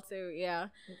pretty well. So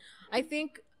I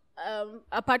think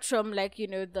apart from like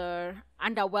the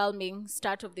underwhelming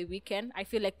start of the weekend, I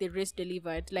feel like the race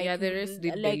delivered. Like the race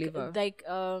did deliver. Like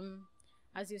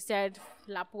as you said,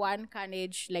 lap 1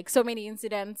 carnage, like so many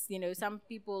incidents. Some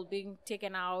people being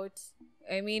taken out.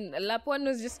 I mean, lap 1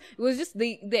 was just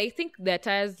I think their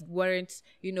tires weren't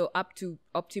up to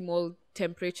optimal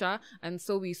temperature, and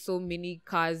so we saw many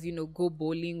cars go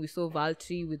bowling. We saw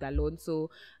Valtteri with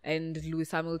Alonso and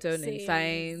Lewis Hamilton and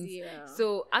Sainz.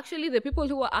 So actually the people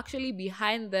who were actually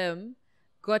behind them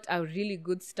got a really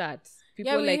good start.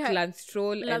 People like Lance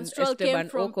Stroll and Esteban came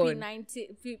from Ocon.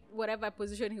 P90, whatever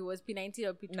position he was, P19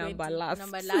 or P20, number last,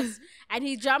 and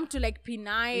he jumped to like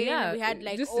P9. Yeah, we had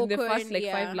like just Ocon, in the first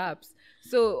 5 laps.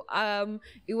 So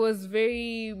it was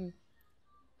very.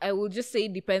 I will just say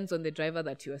it depends on the driver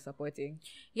that you are supporting.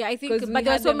 Yeah, I think, but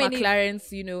there are so many McLarens.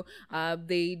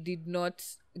 They did not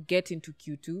get into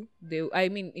Q2.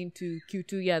 Into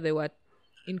Q2. Yeah, they were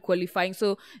in qualifying,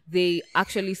 so they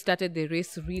actually started the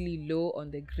race really low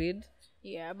on the grid.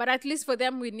 Yeah, but at least for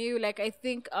them, we knew. Like, I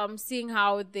think seeing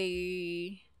how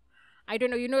they, I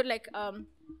don't know, like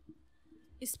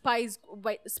Spa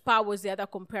was the other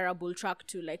comparable track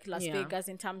to like Las Vegas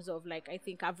in terms of like, I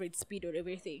think, average speed or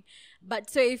everything. But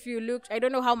so if you looked, I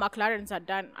don't know how McLaren's are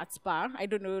done at Spa. I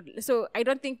don't know. So I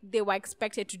don't think they were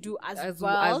expected to do as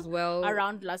well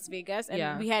around Las Vegas.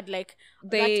 And we had like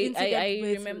I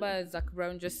remember Zach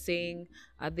Brown just saying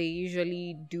they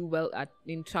usually do well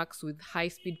in tracks with high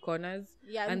speed corners.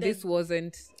 Yeah, and this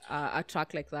wasn't a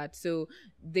track like that. So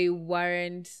they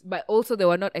weren't, but also they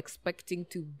were not expecting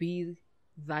to be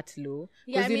that low,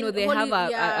 because they have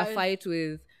a fight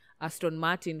with Aston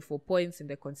Martin for points in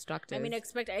the constructors. I mean, I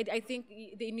think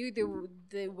they knew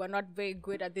they were not very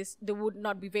good at this. They would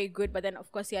not be very good, but then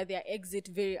of course, their exit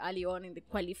very early on in the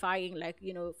qualifying, like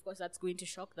of course that's going to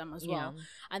shock them as well.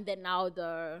 And then now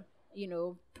the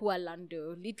poor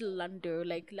little Lando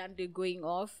going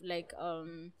off, like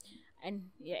and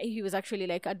he was actually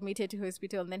like admitted to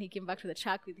hospital, and then he came back to the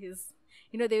track with his.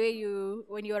 The way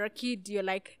when you're a kid, you're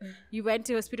like, you went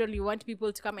to hospital, you want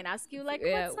people to come and ask you, like,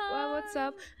 what's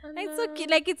up? It's so cute.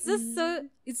 Like, it's just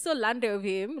it's so Lando of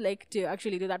him, like, to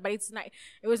actually do that. But it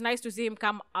was nice to see him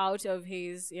come out of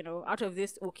his, out of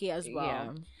this okay as well.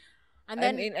 Yeah. And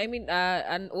then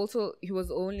and also he was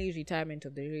only retirement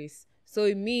of the race, so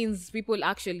it means people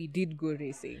actually did go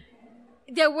racing.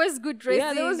 there was good racing.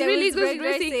 Yeah, there was really good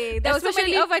great racing. There was so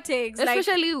many overtakes.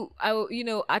 Especially,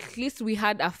 at least we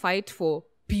had a fight for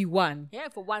P1. Yeah,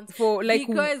 for once. For like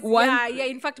because one. yeah.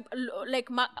 In fact, like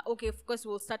okay, of course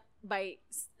we'll start by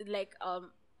like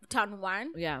turn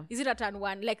 1. Yeah. Is it a turn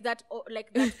 1? Like that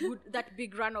that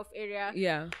big runoff area.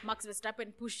 Yeah. Max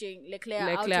Verstappen pushing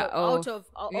Leclerc off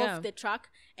the track,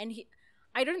 and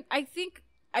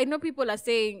I know people are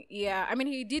saying, yeah, I mean,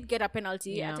 he did get a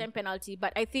penalty, a time penalty,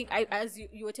 but I think, as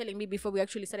you were telling me before we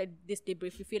actually started this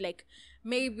debrief, you feel like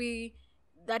maybe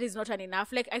that is not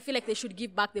enough. Like, I feel like they should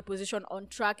give back the position on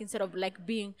track instead of like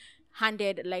being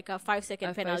handed like a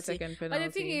 5-second penalty. But the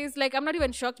thing is, like, I'm not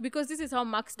even shocked because this is how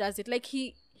Max does it. Like,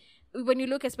 when you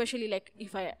look, especially like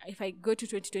if I go to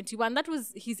 2021, that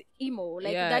was his emo.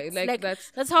 Like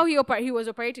that's how he was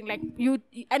operating. Like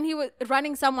and he was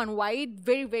running someone wide,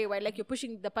 very very wide. Like you're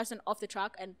pushing the person off the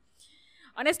track. And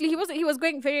honestly, he was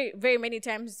going very very many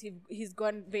times. He's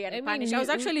gone very unpunished. I was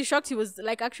actually shocked he was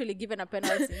like actually given a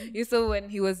penalty. You saw when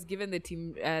he was given the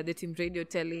team radio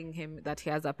telling him that he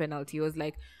has a penalty. He was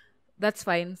like, "That's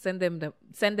fine. Send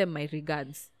them my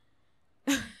regards."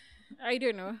 I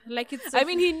don't know. Like it's. I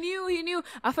mean, he knew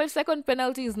a 5-second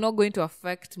penalty is not going to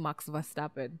affect Max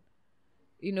Verstappen.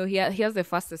 You know, he has the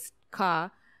fastest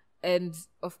car, and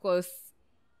of course,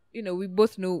 you know, we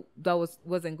both know that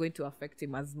wasn't going to affect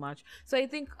him as much. So I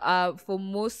think for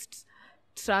most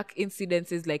track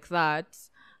incidences like that,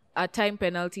 a time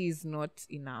penalty is not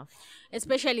enough.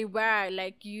 Especially where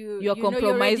like you're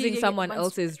compromising someone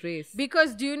else's race.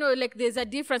 Because do you know, like there's a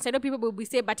difference. I know people will be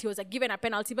saying, but he was given a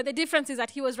penalty. But the difference is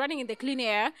that he was running in the clean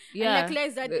air. Yeah. And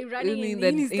Leclerc is running in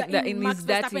Max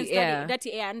Verstappen's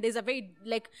dirty air. And there's a very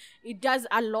like it does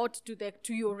a lot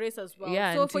to your race as well.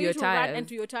 Yeah, so and for you to run and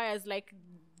to your tires, like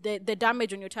the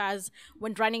damage on your tires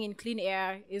when running in clean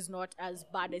air is not as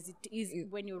bad as it is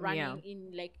when you're running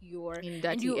in like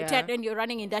and you're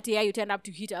running in dirty air. You tend up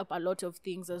to heat up a lot of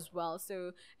things as well.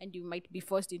 So and you might be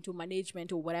forced into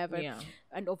management or whatever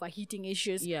and overheating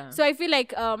issues. Yeah. So I feel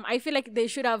like they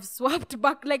should have swapped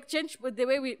back, like changed with the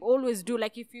way we always do.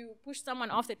 Like if you push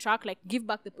someone off the track, like give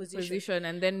back the position,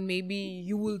 and then maybe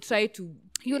you will try to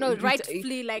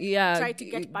rightfully try to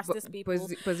get past these people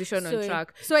position on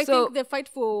track. So I think the fight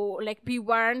for like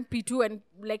P1, P2, and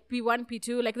like P1,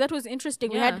 P2, like that was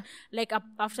interesting. We had like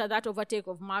after that overtake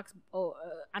of Max or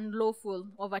unlawful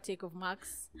overtake of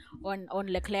Max on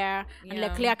Leclerc, and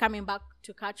Leclerc coming back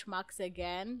to catch Max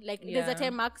again. Like there's a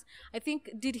time Max, I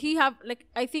think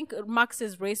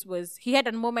Max's race was, he had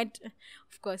a moment,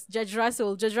 of course, Judge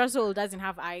Russell doesn't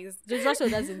have eyes. Judge Russell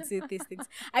doesn't see these things.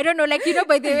 I don't know, like, you know,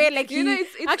 by the way, like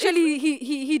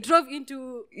he drove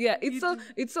into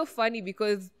it's so funny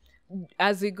because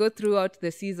as we go throughout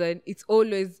the season, it's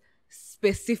always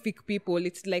specific people.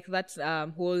 It's like that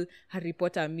whole Harry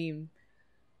Potter meme.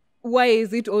 Why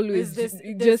is it always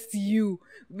just you?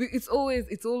 It's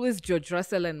always George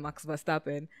Russell and Max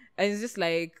Verstappen, and it's just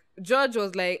like George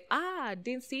was like,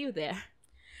 didn't see you there.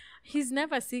 He's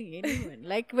never seeing anyone.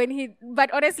 Like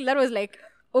but honestly, that was like,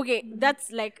 okay,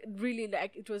 that's like really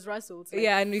like it was Russell's. Like,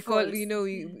 and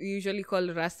we usually call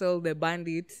Russell the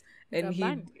bandit, and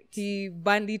he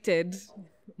bandited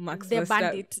Max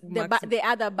Verstappen. The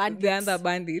other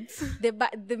bandits.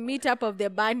 The meetup of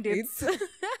the bandits.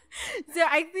 So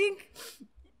I think.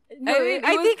 No,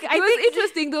 I think it was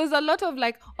interesting. There was a lot of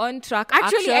like on track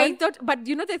actually action. I thought, but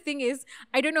you know the thing is,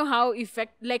 I don't know how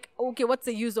what's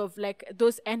the use of like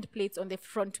those end plates on the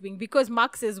front wing, because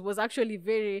Max's was actually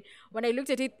very, when I looked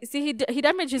at it, see he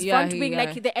damaged his front wing,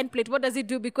 like the end plate. What does it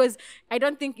do? Because I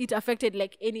don't think it affected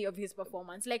like any of his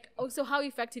performance. Like also, how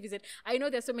effective is it? I know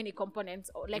there's so many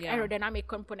components, like aerodynamic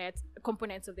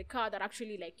components of the car that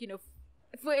actually, like, you know,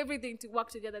 for everything to work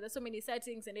together, there's so many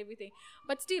settings and everything,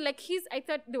 but still, like, I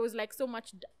thought there was like so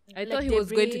much I thought he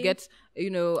was going to get, you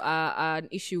know, an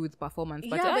issue with performance,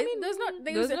 but I mean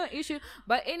there's no issue.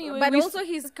 But anyway, but also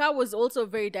his car was also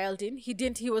very dialed in.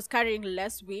 He was carrying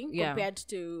less wing compared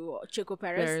to Checo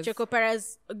Perez. Checo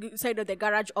Perez side of the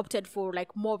garage opted for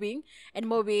like more wing, and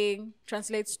more wing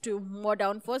translates to more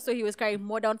downforce, so he was carrying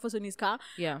more downforce on his car.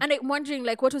 And I'm wondering,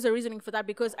 like, what was the reasoning for that?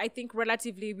 Because I think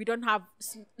relatively we don't have,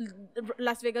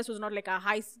 Las Vegas was not like a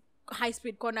high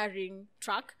speed cornering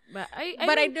track, but I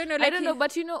don't know. Like, I don't know,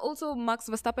 but you know, also Max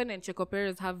Verstappen and Checo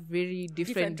Perez have very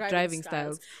different driving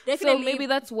styles. Definitely. So maybe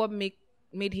that's what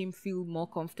made him feel more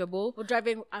comfortable. Or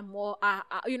driving a more,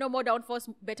 more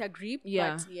downforce, better grip.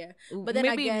 Yeah. But yeah. But then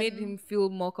maybe again, it made him feel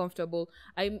more comfortable.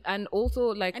 And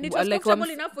also like, and it was like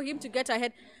comfortable enough for him to get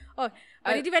ahead. Oh,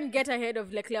 but he didn't even get ahead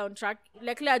of Leclerc on track.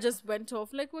 Leclerc just went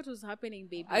off. Like, what was happening,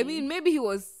 baby? I mean, maybe he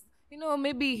was,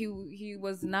 maybe he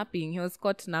was napping. He was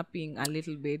caught napping a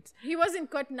little bit. He wasn't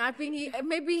caught napping.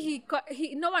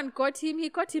 No one caught him. He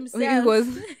caught himself.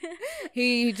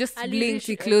 He just A blinked.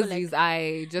 He little closed like- his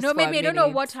eye. Just No, for maybe a I don't know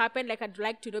minute. what happened. Like, I'd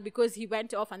like to know, because he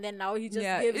went off and then now he just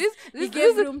gave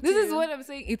room This to... is what I'm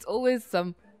saying. It's always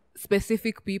some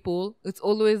specific people. It's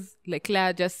always like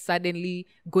Claire just suddenly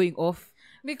going off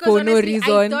Because for no honestly, I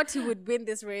reason. thought he would win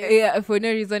this race. Yeah, for no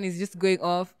reason. He's just going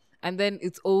off. And then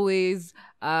it's always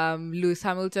Lewis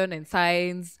Hamilton and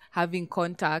Sainz having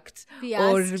contact,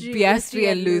 or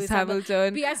Piastri and Lewis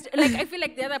Hamilton. Piastri, like, I feel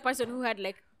like the other person who had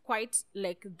like quite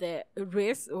like the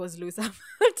race was Lewis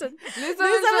Hamilton. Lewis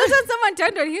Hamilton, someone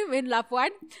turned on him in lap 1.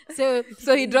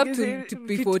 So he dropped to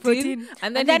P14,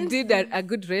 and then he did a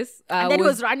good race. And then he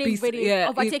was running,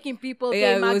 overtaking people,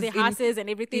 came out the Hasses and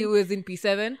everything. He was in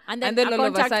P7, and then all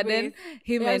of a sudden,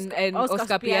 him and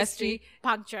Oscar Piastri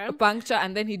puncture,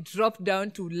 and then he dropped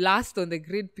down to last on the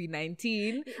grid,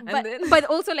 P19. But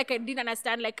also, like, I didn't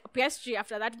understand, like, Piastri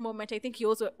after that moment, I think he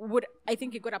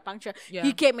got a puncture. Yeah.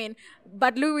 He came in,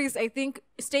 but Lewis, I think,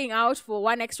 staying out for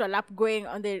one extra lap, going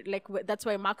on the, like, that's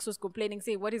why Max was complaining,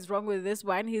 saying, what is wrong with this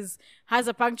one? Has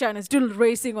a puncture and is still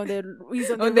racing on the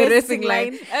racing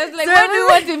line. I was like, where do you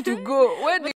want him to go?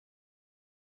 Where do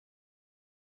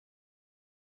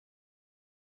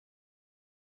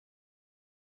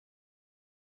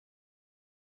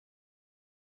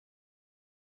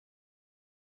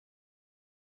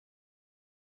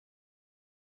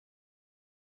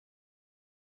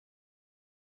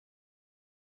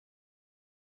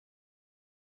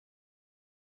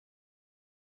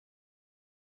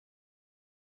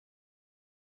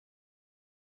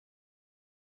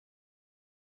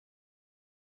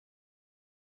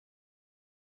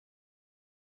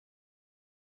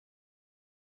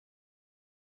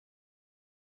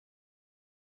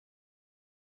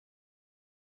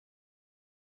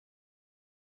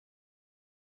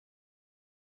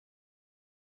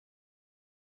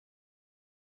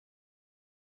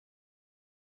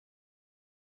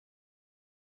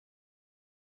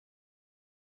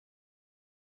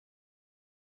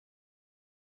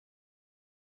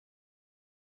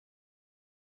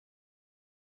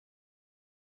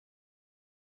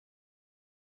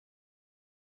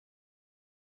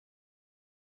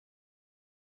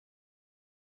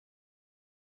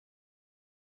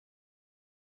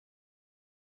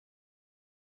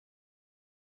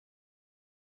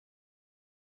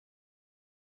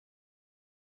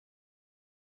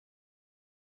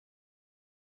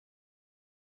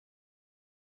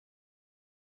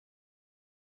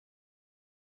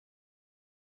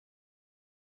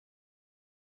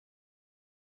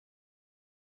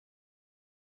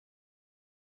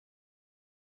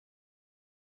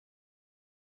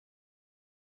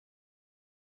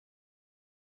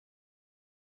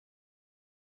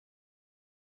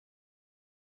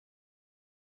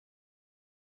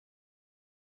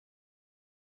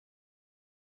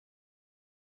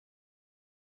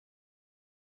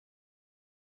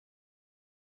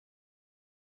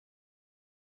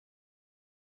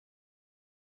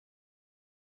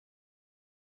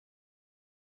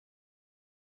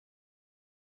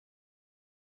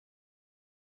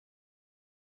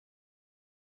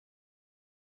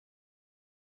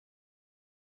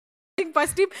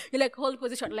past him, you're like, hold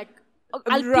position, like,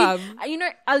 Ram.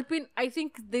 Alpine, I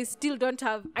think they still don't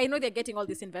have, I know they're getting all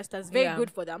these investors, very good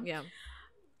for them. Yeah.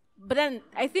 But then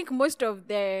I think most of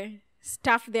their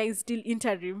staff there is still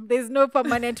interim. There's no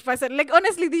permanent person. Like,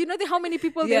 honestly, how many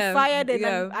people they fired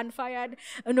and unfired?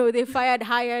 No, they fired,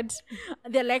 hired.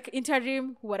 They're like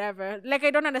interim, whatever. Like,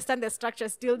 I don't understand the structure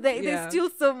still. There's still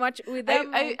so much with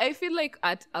them. I feel like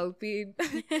at Alpine,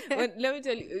 let me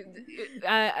tell you,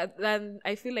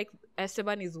 I feel like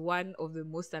Esteban is one of the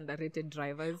most underrated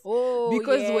drivers.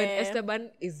 Because when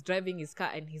Esteban is driving his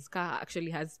car and his car actually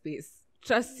has space,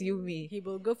 trust you me, he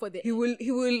will go for the... He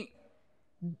will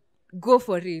go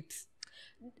for it.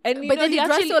 And but then did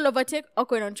Russell overtake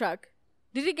Ocon on track?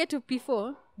 Did he get to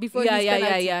P4 before his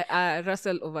penalty?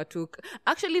 Russell overtook.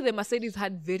 Actually, the Mercedes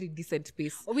had very decent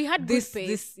pace. We had this good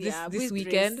pace this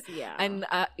weekend, and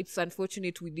it's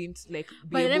unfortunate we didn't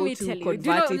be able to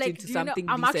convert it into something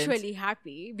I'm decent. actually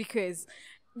happy because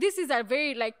this is a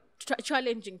very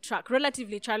challenging track,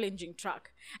 relatively challenging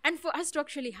track, and for us to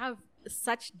actually have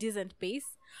such decent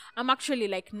pace, I'm actually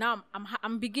now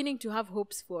I'm beginning to have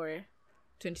hopes for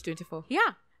 2024.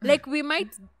 Yeah, Like we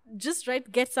might just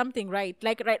get something right.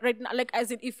 Like right now, like as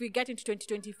in if we get into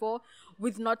 2024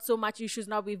 with not so much issues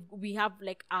now, we have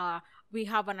like we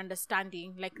have an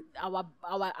understanding. Like our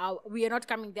we are not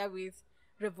coming there with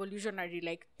revolutionary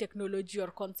like technology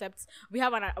or concepts. We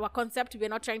have our concept. We're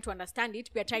not trying to understand it.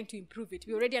 We are trying to improve it.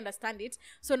 We already understand it,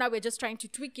 so now we're just trying to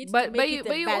tweak it. But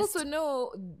you also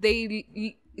know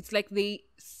it's like they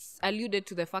alluded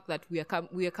to the fact that we are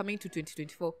coming to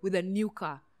 2024 with a new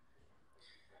car.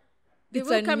 It's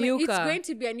going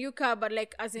to be a new car, but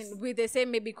like as in with the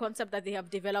same maybe concept that they have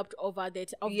developed over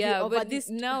that.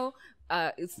 Now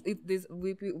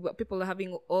people are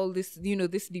having all this,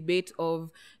 this debate of,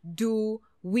 do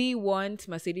we want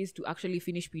Mercedes to actually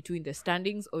finish P2 in the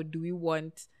standings, or do we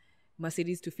want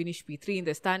Mercedes to finish P3 in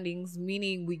the standings,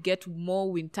 meaning we get more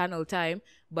wind tunnel time,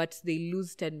 but they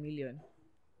lose 10 million.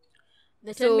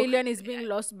 The 10 million is being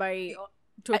lost by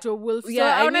Toto Wolff.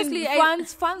 Yeah, so honestly,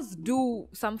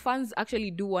 some fans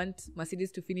actually do want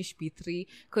Mercedes to finish P3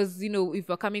 because, if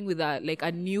you're coming with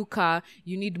a new car,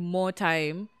 you need more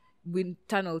time, wind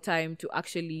tunnel time, to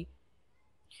actually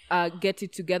get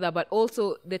it together. But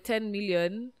also the 10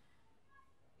 million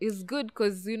is good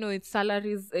because, it's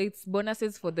salaries, it's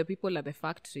bonuses for the people at the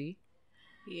factory.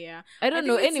 Yeah, I don't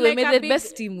know. Anyway, may the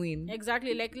best team win.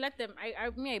 Exactly. Like let them.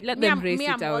 Let them race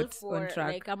it out on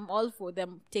track. Like I'm all for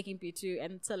them taking P2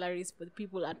 and salaries for the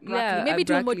people at Brackley. Yeah, maybe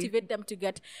to Brackley. motivate them to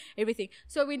get everything.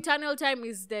 So internal time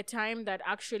is the time that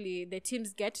actually the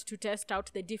teams get to test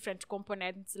out the different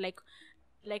components. Like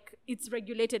it's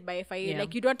regulated by FIA. Yeah.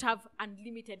 Like you don't have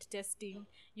unlimited testing.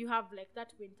 You have like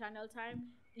that internal time.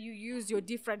 You use your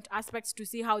different aspects to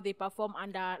see how they perform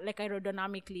under like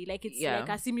aerodynamically. Like it's like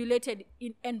a simulated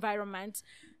environment.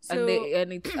 So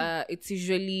and it's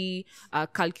usually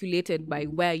calculated by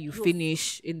where you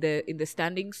finish in the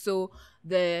standings. So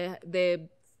the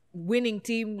winning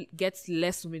team gets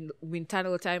less wind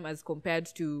tunnel time as compared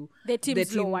to the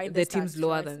teams lower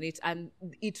than it, and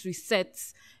it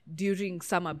resets during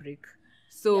summer break.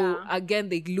 So again,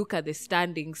 they look at the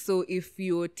standings. So if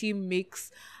your team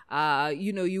makes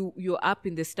you're up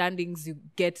in the standings, you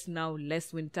get now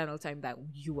less wind tunnel time than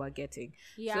you are getting.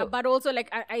 Yeah, so, but also like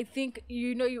I think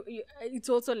it's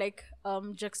also like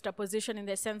juxtaposition in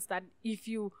the sense that if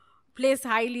you place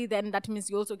highly, then that means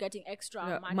you're also getting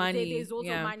extra money. There's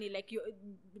also money. Like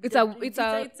it's a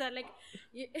like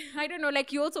I don't know.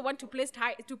 Like you also want to place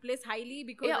highly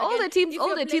because again, all the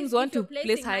teams want to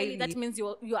place highly. That means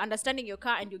you're understanding your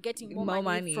car and you're getting more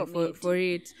money for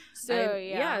it.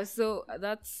 So so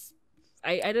that's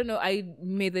I don't know. I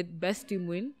made the best team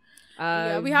win.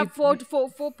 We have four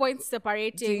points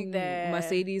separating the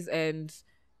Mercedes and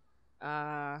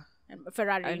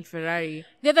Ferrari.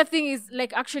 The other thing is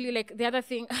like actually like the other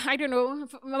thing I don't know.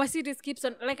 Mercedes keeps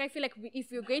on like I feel like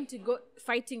if you're going to go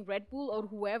fighting Red Bull or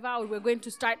whoever, or we're going to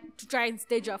start to try and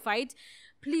stage a fight,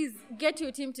 please get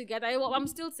your team together. I'm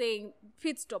still saying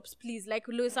pit stops, please. Like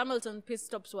Lewis Hamilton pit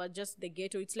stops were just the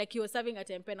ghetto. It's like he was having a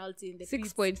 10 penalty in the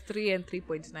 6.3 and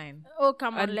 3.9. Oh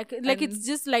come on, like it's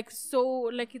just like so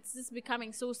like it's just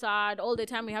becoming so sad all the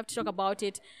time. We have to talk about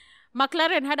it.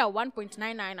 McLaren had a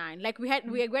 1.999. Like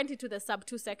we went into the sub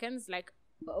 2 seconds like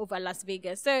over Las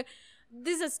Vegas. So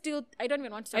this is still I don't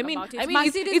even want to talk about it. I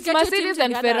mean it's Mercedes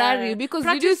and Ferrari because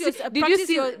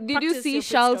did you see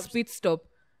Charles' pit stop?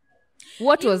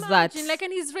 What was that? Like,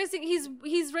 and he's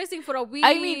racing for a win.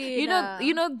 I mean,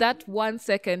 you know that 1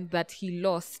 second that he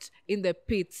lost in the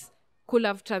pits could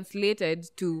have translated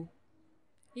to.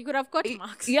 He could have got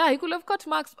marks. Yeah, he could have got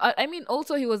marks. I mean,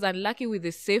 also he was unlucky with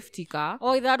the safety car.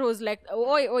 Oh, that was like,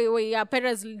 yeah,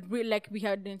 Perez, like we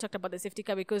hadn't talked about the safety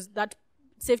car because that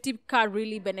safety car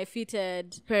really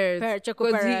benefited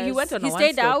Checo Perez. He went on He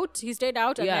stayed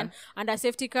out, and then under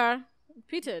safety car,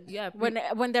 pitted. Yeah,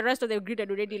 when the rest of the grid had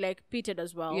already like pitted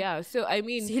as well. Yeah, so I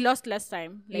mean, he lost less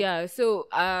time. So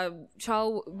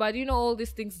Charles, but all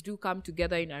these things do come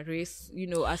together in a race.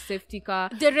 A safety car.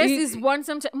 The race is won.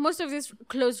 Sometimes most of this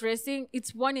close racing,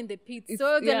 it's won in the pits.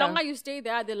 So the longer you stay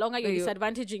there, the longer you're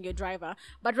disadvantaging your driver.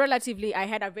 But relatively, I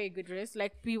had a very good race.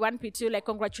 Like P1, P2. Like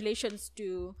congratulations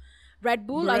to Red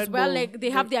Bull as well. Like they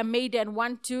have their maiden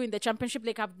 1-2 in the championship.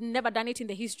 Like I've never done it in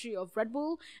the history of Red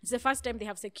Bull. It's the first time they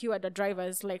have secured the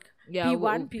drivers like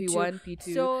P1,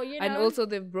 P2. So and also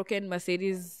they've broken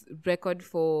Mercedes record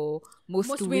for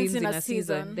most wins in a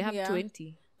season. They have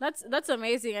 20. That's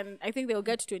amazing, and I think they'll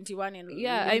get to 21 in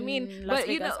Las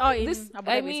Vegas.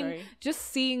 Just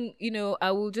seeing,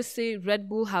 I will just say Red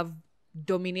Bull have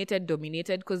dominated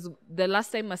because the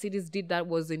last time Mercedes did that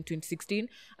was in 2016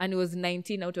 and it was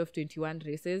 19 out of 21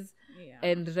 races,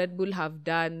 and Red Bull have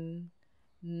done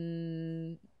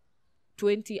 20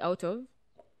 out of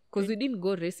Because we didn't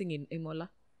go racing in Imola.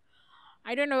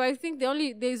 I don't know. I think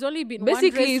there's only been Basically,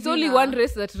 one race it's only winner. one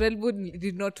race that Red Bull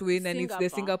did not win, and it's the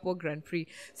Singapore. Singapore Grand Prix.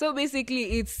 So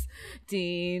basically, it's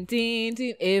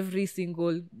every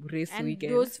single race And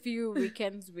weekend. those few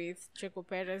weekends with Checo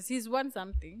Perez, he's won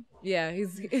something. Yeah,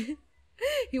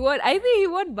 he won. I think he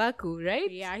won Baku, right?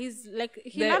 Yeah, he's like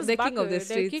he The- loves the king Baku, of the the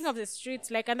streets. king of the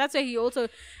streets. Like, and that's why he also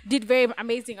did very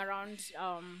amazing around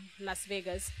Las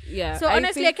Vegas. Yeah. So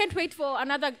honestly, I think- can't wait for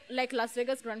another like Las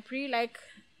Vegas Grand Prix. Like,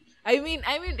 I mean,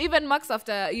 even Max,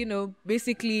 after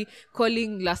basically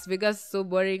calling Las Vegas so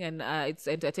boring and it's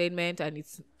entertainment and he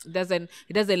doesn't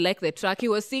like the track. He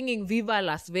was singing "Viva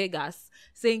Las Vegas,"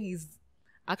 saying he's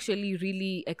actually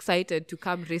really excited to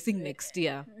come racing next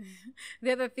year.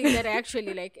 the other thing that I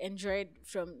actually like enjoyed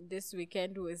from this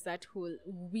weekend was that whole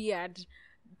weird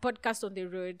podcast on the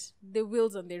road, the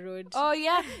wheels on the road. Oh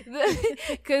yeah,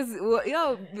 because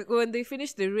when they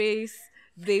finished the race,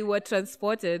 they were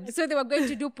transported. So they were going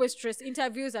to do post-race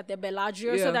interviews at the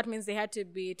Bellagio. Yeah. So that means they had to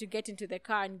get into the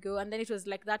car and go. And then it was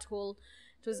like that whole,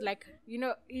 it was like,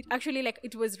 it actually like,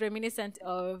 it was reminiscent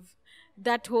of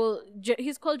that whole,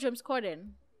 he's called James Corden.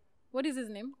 What is his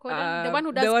name? Corden? The one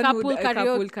who does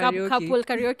carpool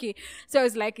karaoke. So I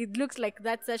was like, it looks like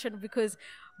that session because,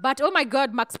 but oh my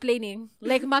God, Max planning.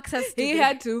 Like Max has to. He be-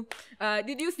 had to.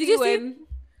 Did you see you see when?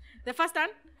 the first one?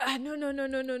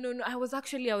 No. I was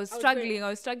struggling. I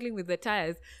was struggling with the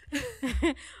tires.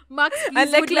 Max, please,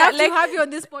 And would love to have you on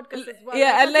this podcast as well.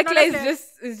 Yeah, and that's Leclerc another-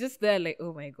 is just there, like,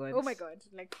 oh my god. Oh my God,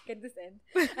 like, can this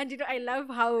end? And I love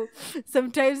how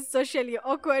sometimes socially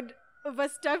awkward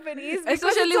Verstappen is, because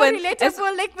Especially it's so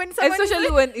relatable. Like when someone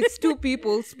Especially when it's two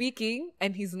people speaking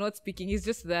and he's not speaking, he's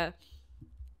just there.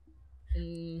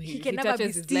 He can never touches be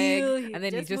his still, leg he and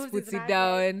then he just just moves puts his it hand,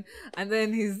 down and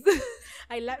then he's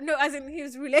I love as in he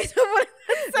was relatable.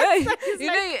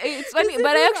 it's funny,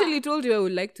 but I actually told you I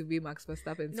would like to be Max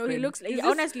Verstappen's No, he friend. looks like, He's just-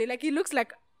 honestly, like he looks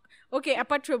like, okay,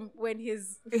 apart from when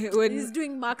he's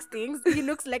doing Max things, he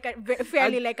looks like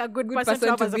fairly like a good person to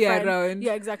have as a be friend. around.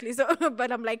 Yeah, exactly. So,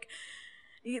 but I'm like,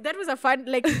 that was a fun,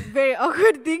 like very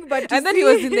awkward thing. But and then he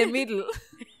was in the middle.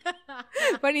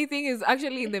 Funny thing is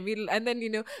actually in the middle, and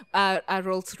then a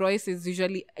Rolls Royce is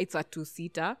usually it's a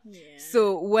 2-seater. Yeah.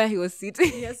 So where he was sitting,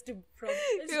 He has to.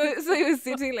 he was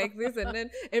sitting like this, and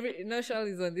then Charles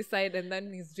is on this side, and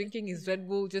then he's drinking his Red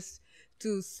Bull just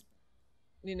to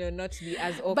not to be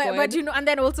as awkward. But and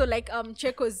then also like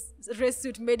Checo's race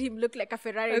suit made him look like a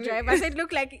Ferrari driver. So it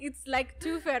looked like it's like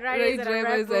two Ferraris and a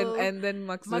Red Bull. and then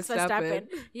Max Verstappen. Verstappen.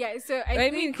 Yeah, so I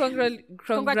mean, think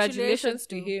congratulations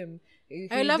to him.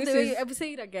 I love This the way is- I will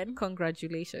say it again.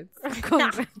 Congratulations.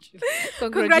 Congratulations.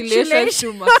 Congratulations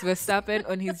to Max Verstappen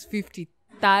on his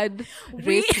 53rd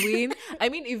race win. I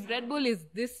mean, if Red Bull is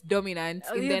this dominant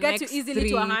in He'll the get to next easily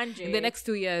to 100. in the next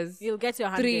 2 years, He'll get to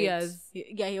 100. 3 years.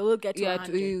 Yeah, he will get to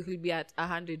 100. he'll be at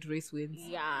 100 race wins.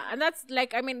 Yeah, and that's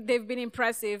like, I mean, they've been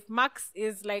impressive. Max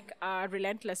is like a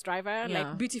relentless driver, Yeah.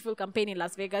 like beautiful campaign in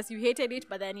Las Vegas. You hated it,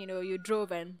 but then, you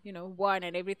drove and, won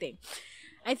and everything.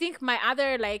 I think my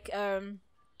other like,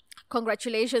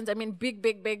 congratulations. I mean,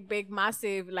 big,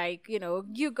 massive, like,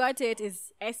 you got it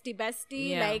is Esti Bestie,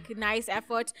 Yeah. like nice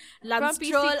effort. Lance From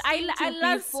Stroll. P16 I to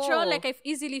love P4. Stroll. Like, I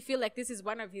easily feel like this is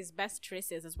one of his best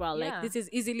races as well. Yeah. Like, this is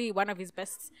easily one of his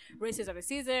best races of the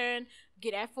season.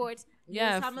 Good effort.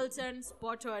 Yeah. Lewis Hamilton,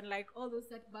 spot on, like all those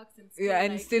setbacks and still, Yeah,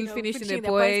 and like, still finishing the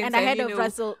points and ahead and, of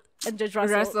Russell and George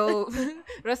Russell.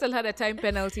 Russell had a time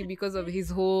penalty because of his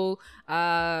whole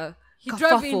He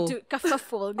drove kerfuffle. into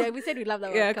kerfuffle. Yeah, we said we love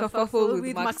that Yeah, word. kerfuffle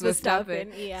with Max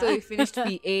Verstappen. Yeah. So he finished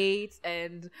P8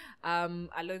 and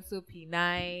Alonso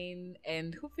P9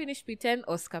 and who finished P10?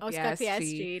 Oscar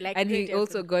Piastri. like, and he great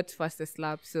also effort. got fastest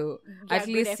lap. So Yeah, at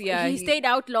good least effort. He stayed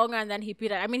out longer and then he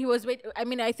pitted. I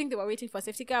mean, I think they were waiting for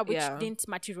safety car, which Yeah. didn't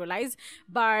materialize.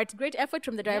 But great effort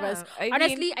from the drivers. I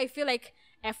Honestly, mean- I feel like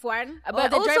F1.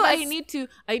 But the also drivers,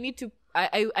 I need to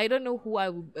I don't know who I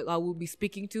will be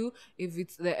speaking to, if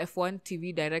it's the F1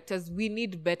 TV directors. We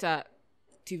need better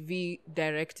TV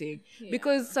directing,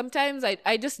 because sometimes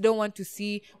I just don't want to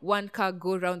see one car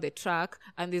go around the track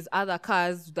and there's other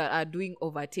cars that are doing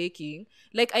overtaking.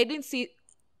 Like, I didn't see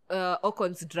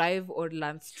Ocon's drive or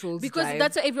Lance Stroll's because drive.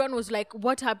 that's why everyone was like,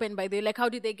 what happened by the way? Like, how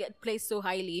did they get placed so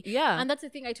highly? Yeah. And that's the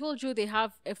thing. I told you, they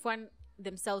have F1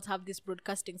 themselves have this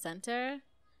broadcasting center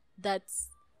that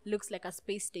looks like a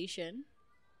space station.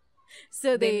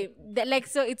 So they like,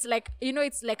 so it's like,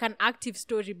 it's like an active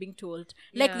story being told.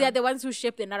 Like, Yeah. they're the ones who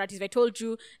shape the narratives. I told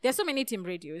you there's so many team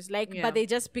radios, like, Yeah. but they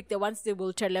just pick the ones they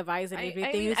will televise and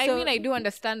everything. I mean, I do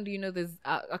understand, there's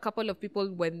a couple of people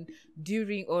when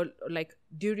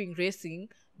during racing,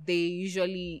 they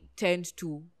usually tend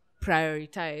to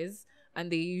prioritize,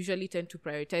 and they usually tend to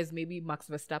prioritize maybe Max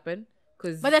Verstappen.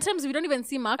 But there are times we don't even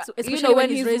see Max, especially you know, when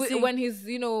he's racing. when he's,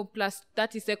 you know, plus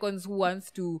 30 seconds, who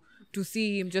wants to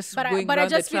see him just But going I around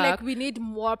just the feel track. like we need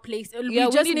more place. Yeah,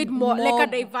 we just need more, like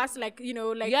a diverse, like, you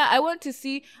know, like. Yeah, I want,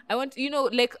 you know,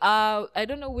 like, I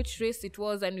don't know which race it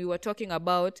was, and we were talking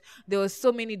about, there was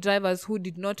so many drivers who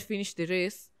did not finish the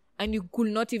race, and you could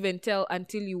not even tell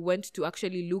until you went to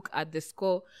actually look at the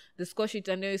score sheet,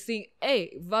 and they were saying,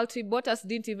 hey, Valtteri Bottas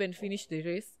didn't even finish the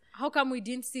race. How come we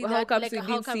didn't see that? How come like, we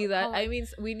didn't see that? I mean,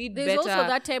 we need there's better also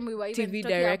that time we were even TV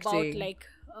talking directing. about, like,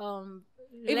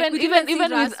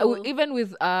 even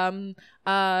with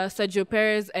Sergio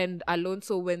Perez and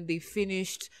Alonso, when they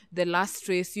finished the last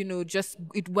race, you know, just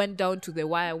it went down to the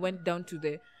wire, went down to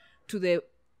the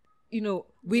you know,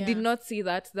 we did not see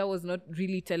that. That was not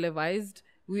really televised.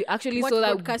 We actually saw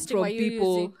that from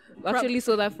people. Actually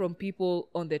saw that from people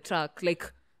on the track, like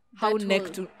how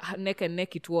neck and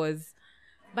neck it was.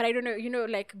 But I don't know, you know,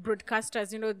 like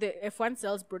broadcasters, you know, the F1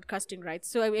 sells broadcasting rights.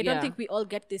 So I don't think we all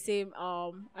get the same.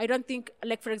 I don't think,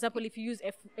 like, for example, if you use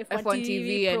F1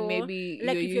 TV Pro, and maybe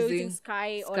like you're if you're using using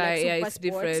Sky or like Super it's Sports,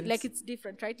 different. like it's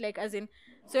different, right? Like as in,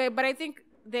 so, but I think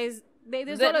there's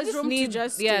always room to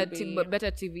just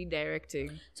better TV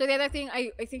directing. So the other thing,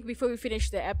 I think before we finish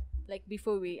the app, like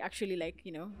before we actually, like,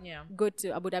 you know, go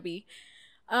to Abu Dhabi,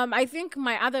 I think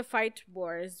my other fight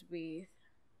was with.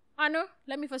 No,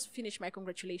 let me first finish my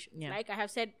congratulations. Yeah. Like I have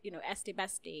said, you know, Este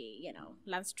Beste, you know,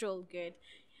 Lance Stroll, good.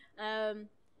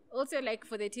 Also, like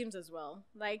for the teams as well.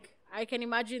 Like I can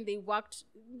imagine they worked.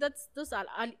 Those are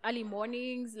early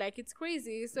mornings. Like it's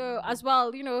crazy. So as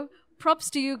well, you know,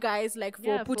 props to you guys, like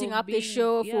for putting up the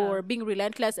show, for being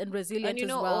relentless and resilient, and you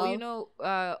know, as well. You know,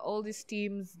 all these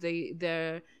teams,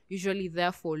 they're usually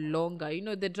there for longer. You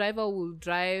know, the driver will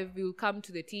drive, will come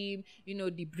to the team, you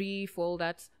know, debrief, all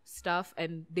that stuff,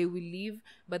 and they will leave.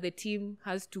 But the team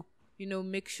has to, you know,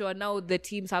 make sure. Now the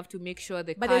teams have to make sure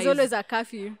the but car there's always a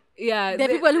curfew. Yeah, the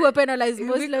people who are penalized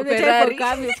most of the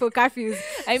time for curfews.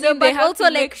 I mean, they have also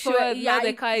to make sure now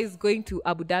the car is going to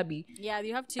Abu Dhabi. Yeah,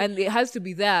 you have to, and it has to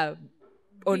be there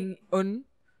on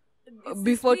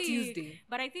before Tuesday.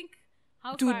 But I think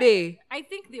today. I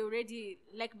think they already,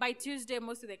 like by Tuesday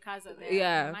most of the cars are there.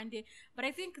 Yeah. Monday, but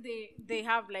I think they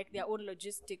have like their own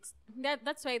logistics.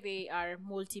 That's why they are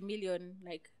multi-million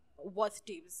like worth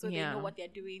teams. So they know what they're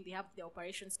doing. They have the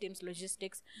operations teams,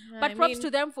 logistics. But props to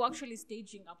them for actually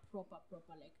staging a proper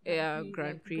like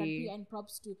Grand Prix, and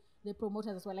props to the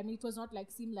promoters as well. I mean, it was not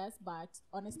like seamless, but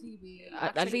honestly, we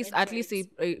at least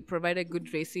they provided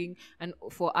good racing, and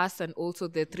for us, and also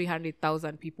the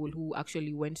 300,000 people who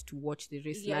actually went to watch the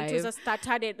race live. It was a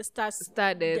started.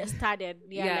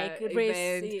 Yeah, like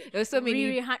race. There were so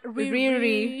many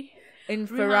in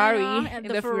Ferrari, in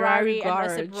the Ferrari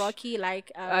garage. And Rocky,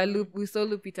 like we saw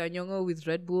Lupita Nyong'o with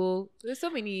Red Bull. There's so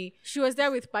many. She was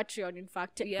there with Patreon, in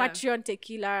fact. Patreon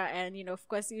Tequila, and you know, of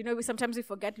course, you know, sometimes we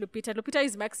forget Lupita. Lupita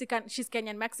is Mexican. She's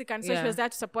Kenyan Mexican, so she was there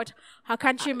to support her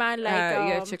countryman, like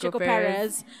Checo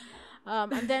Perez.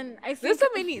 And then I think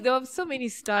there were so many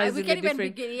stars. We in can't the even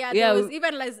begin. There was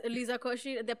even Lisa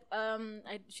Koshy.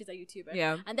 She's a YouTuber.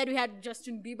 Yeah. And then we had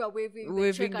Justin Bieber waving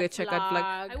the checkered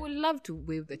flag. I would love to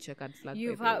wave the checkered flag.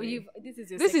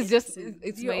 This is just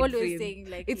it's you're my always dream. saying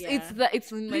like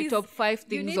it's in my top 5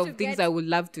 things of things I would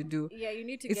love to do. Yeah, you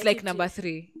need to. It's like number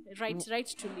 3. Right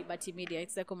to Liberty Media.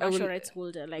 It's the commercial rights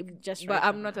holder. Like just. But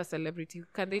I'm not a celebrity.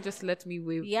 Can they just let me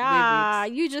wave? Yeah,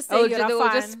 wave it? You just say you're a fan.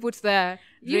 I'll just put there.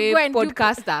 You go and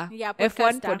podcaster.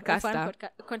 F1 podcaster.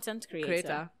 Content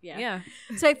creator. Yeah.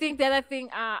 So I think the other thing,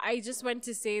 I just want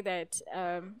to say that,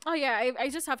 I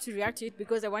just have to react to it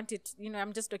because I want it, you know,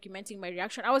 I'm just documenting my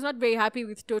reaction. I was not very happy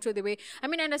with Toto the way, I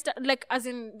mean, I understand, like, as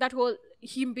in that whole,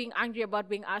 him being angry about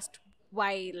being asked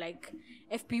why, like,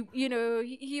 FP, you know,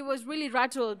 he was really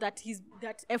rattled that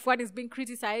F1 is being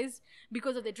criticized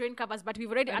because of the drain covers, but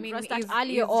we've already addressed that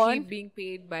earlier on. Is he being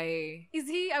paid by... Is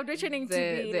he auditioning to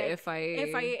be the like, FIA?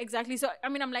 FIA, exactly. So, I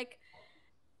mean, I'm like,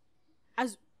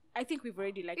 I think we've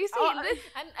already like... You see,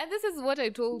 and this is what I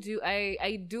told you.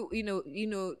 I do, you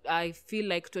know, I feel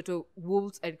like Toto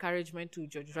Wolff's encouragement to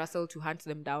George Russell to hunt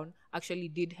them down actually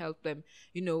did help them,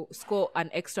 you know, score an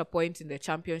extra point in the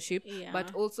championship. Yeah.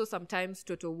 But also sometimes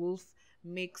Toto Wolff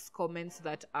makes comments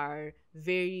that are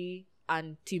very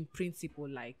un-team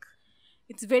principle-like.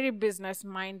 It's very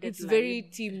business-minded. It's very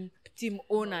team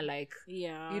owner-like.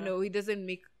 Yeah. You know, he doesn't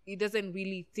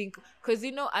really think, because,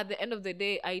 you know, at the end of the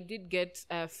day, I did get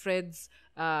Fred's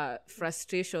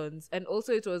frustrations, and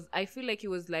also I feel like he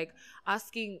was like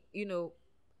asking, you know,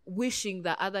 wishing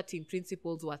that other team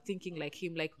principals were thinking like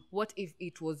him. Like, what if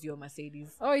it was your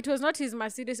Mercedes? Oh, it was not his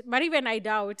Mercedes. But even I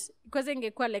doubt. Because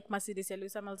ingekuwa like Mercedes ya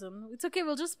Lewis Hamilton. It's okay,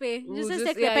 we'll just pay. Just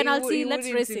take the penalty,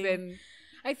 let's race him.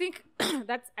 I think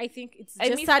it's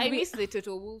just sad. I miss the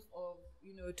Toto Wolff of,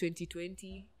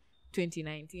 2020,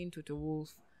 2019 Toto Wolff.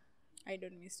 I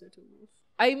don't miss Toto Wolff.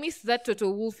 I miss that Toto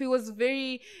Wolff.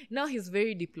 He's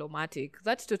very diplomatic.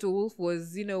 That Toto Wolff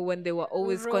was, when they were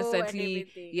always constantly,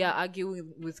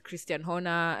 arguing with Christian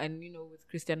Horner and, with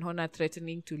Christian Horner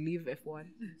threatening to leave F1.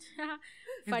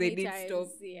 Funny they did times, stop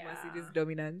Mercedes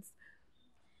dominance.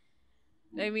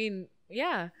 I mean,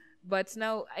 yeah. But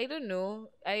now, I don't know.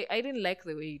 I didn't like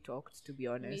the way he talked, to be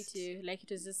honest. Me too. Like, it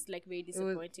was just, like, very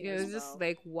disappointing. It was just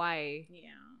like, why? Yeah.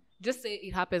 Just say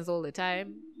it happens all the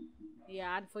time.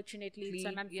 Yeah, unfortunately, it's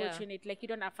an unfortunate. Yeah. Like, you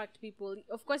don't affect people.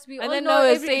 Of course, we And all then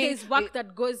know there's work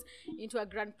that goes into a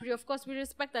Grand Prix. Of course, we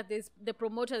respect that the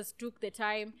promoters took the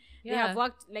time. Yeah. They have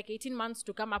worked like 18 months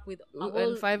to come up with a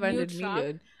whole and 500 new million.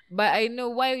 track. But I know,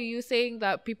 why are you saying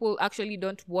that people actually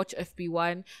don't watch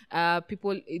FP1?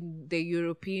 People in the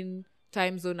European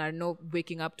time zone are not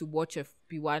waking up to watch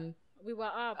FP1. We were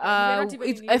up. We were not even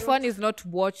in F1 Europe. is not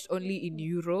watched only in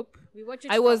Europe. We watch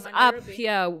it I was from up Nairobi.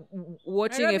 here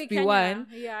watching Nairobi, FP1.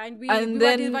 Kenya. Yeah, and we And were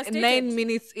then devastated. 9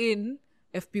 minutes in,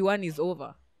 FP1 is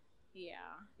over. Yeah.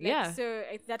 Yeah. So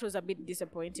that was a bit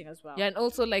disappointing as well. Yeah, and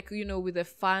also with the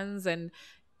fans and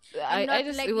And not, I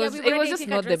just like, it was we it already was just think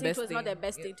not the addressing best it was thing. not the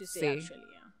best thing to say actually.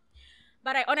 Yeah.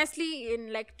 But I honestly,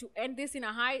 to end this in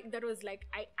a high, that was like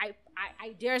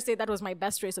I dare say that was my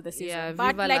best race of the season. Yeah,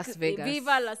 but Viva like, Las Vegas.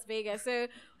 Viva Las Vegas. So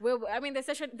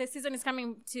the season is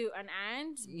coming to an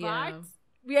end, Yeah. but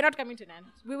we are not coming to an end.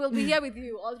 We will be here with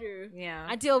you all through. Yeah.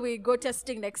 Until we go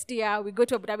testing next year. We go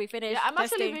to Abu Dhabi, finish. Yeah, I'm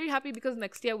actually testing. very happy because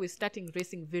next year we're starting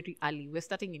racing very early. We're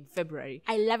starting in February.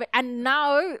 I love it. And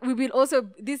now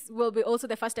this will be also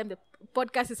the first time the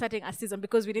podcast is starting a season,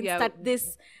 because we didn't start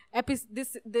this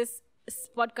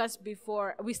podcast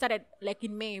before. We started like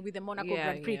in May with the Monaco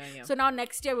Grand Prix. Yeah. So now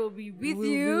next year we'll be with We'll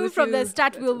you be with from the you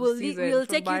start. We'll season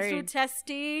take you from through Bahrain.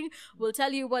 testing. We'll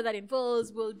tell you what that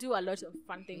involves. We'll do a lot of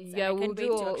fun things. Yeah, and I we'll can't wait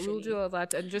to do actually- all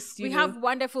that and just we have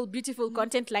wonderful, beautiful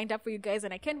content lined up for you guys,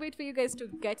 and I can't wait for you guys to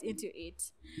get into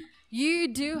it. You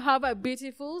do have a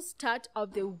beautiful start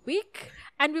of the week,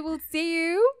 and we will see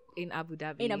you in Abu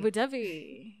Dhabi. in Abu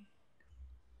Dhabi.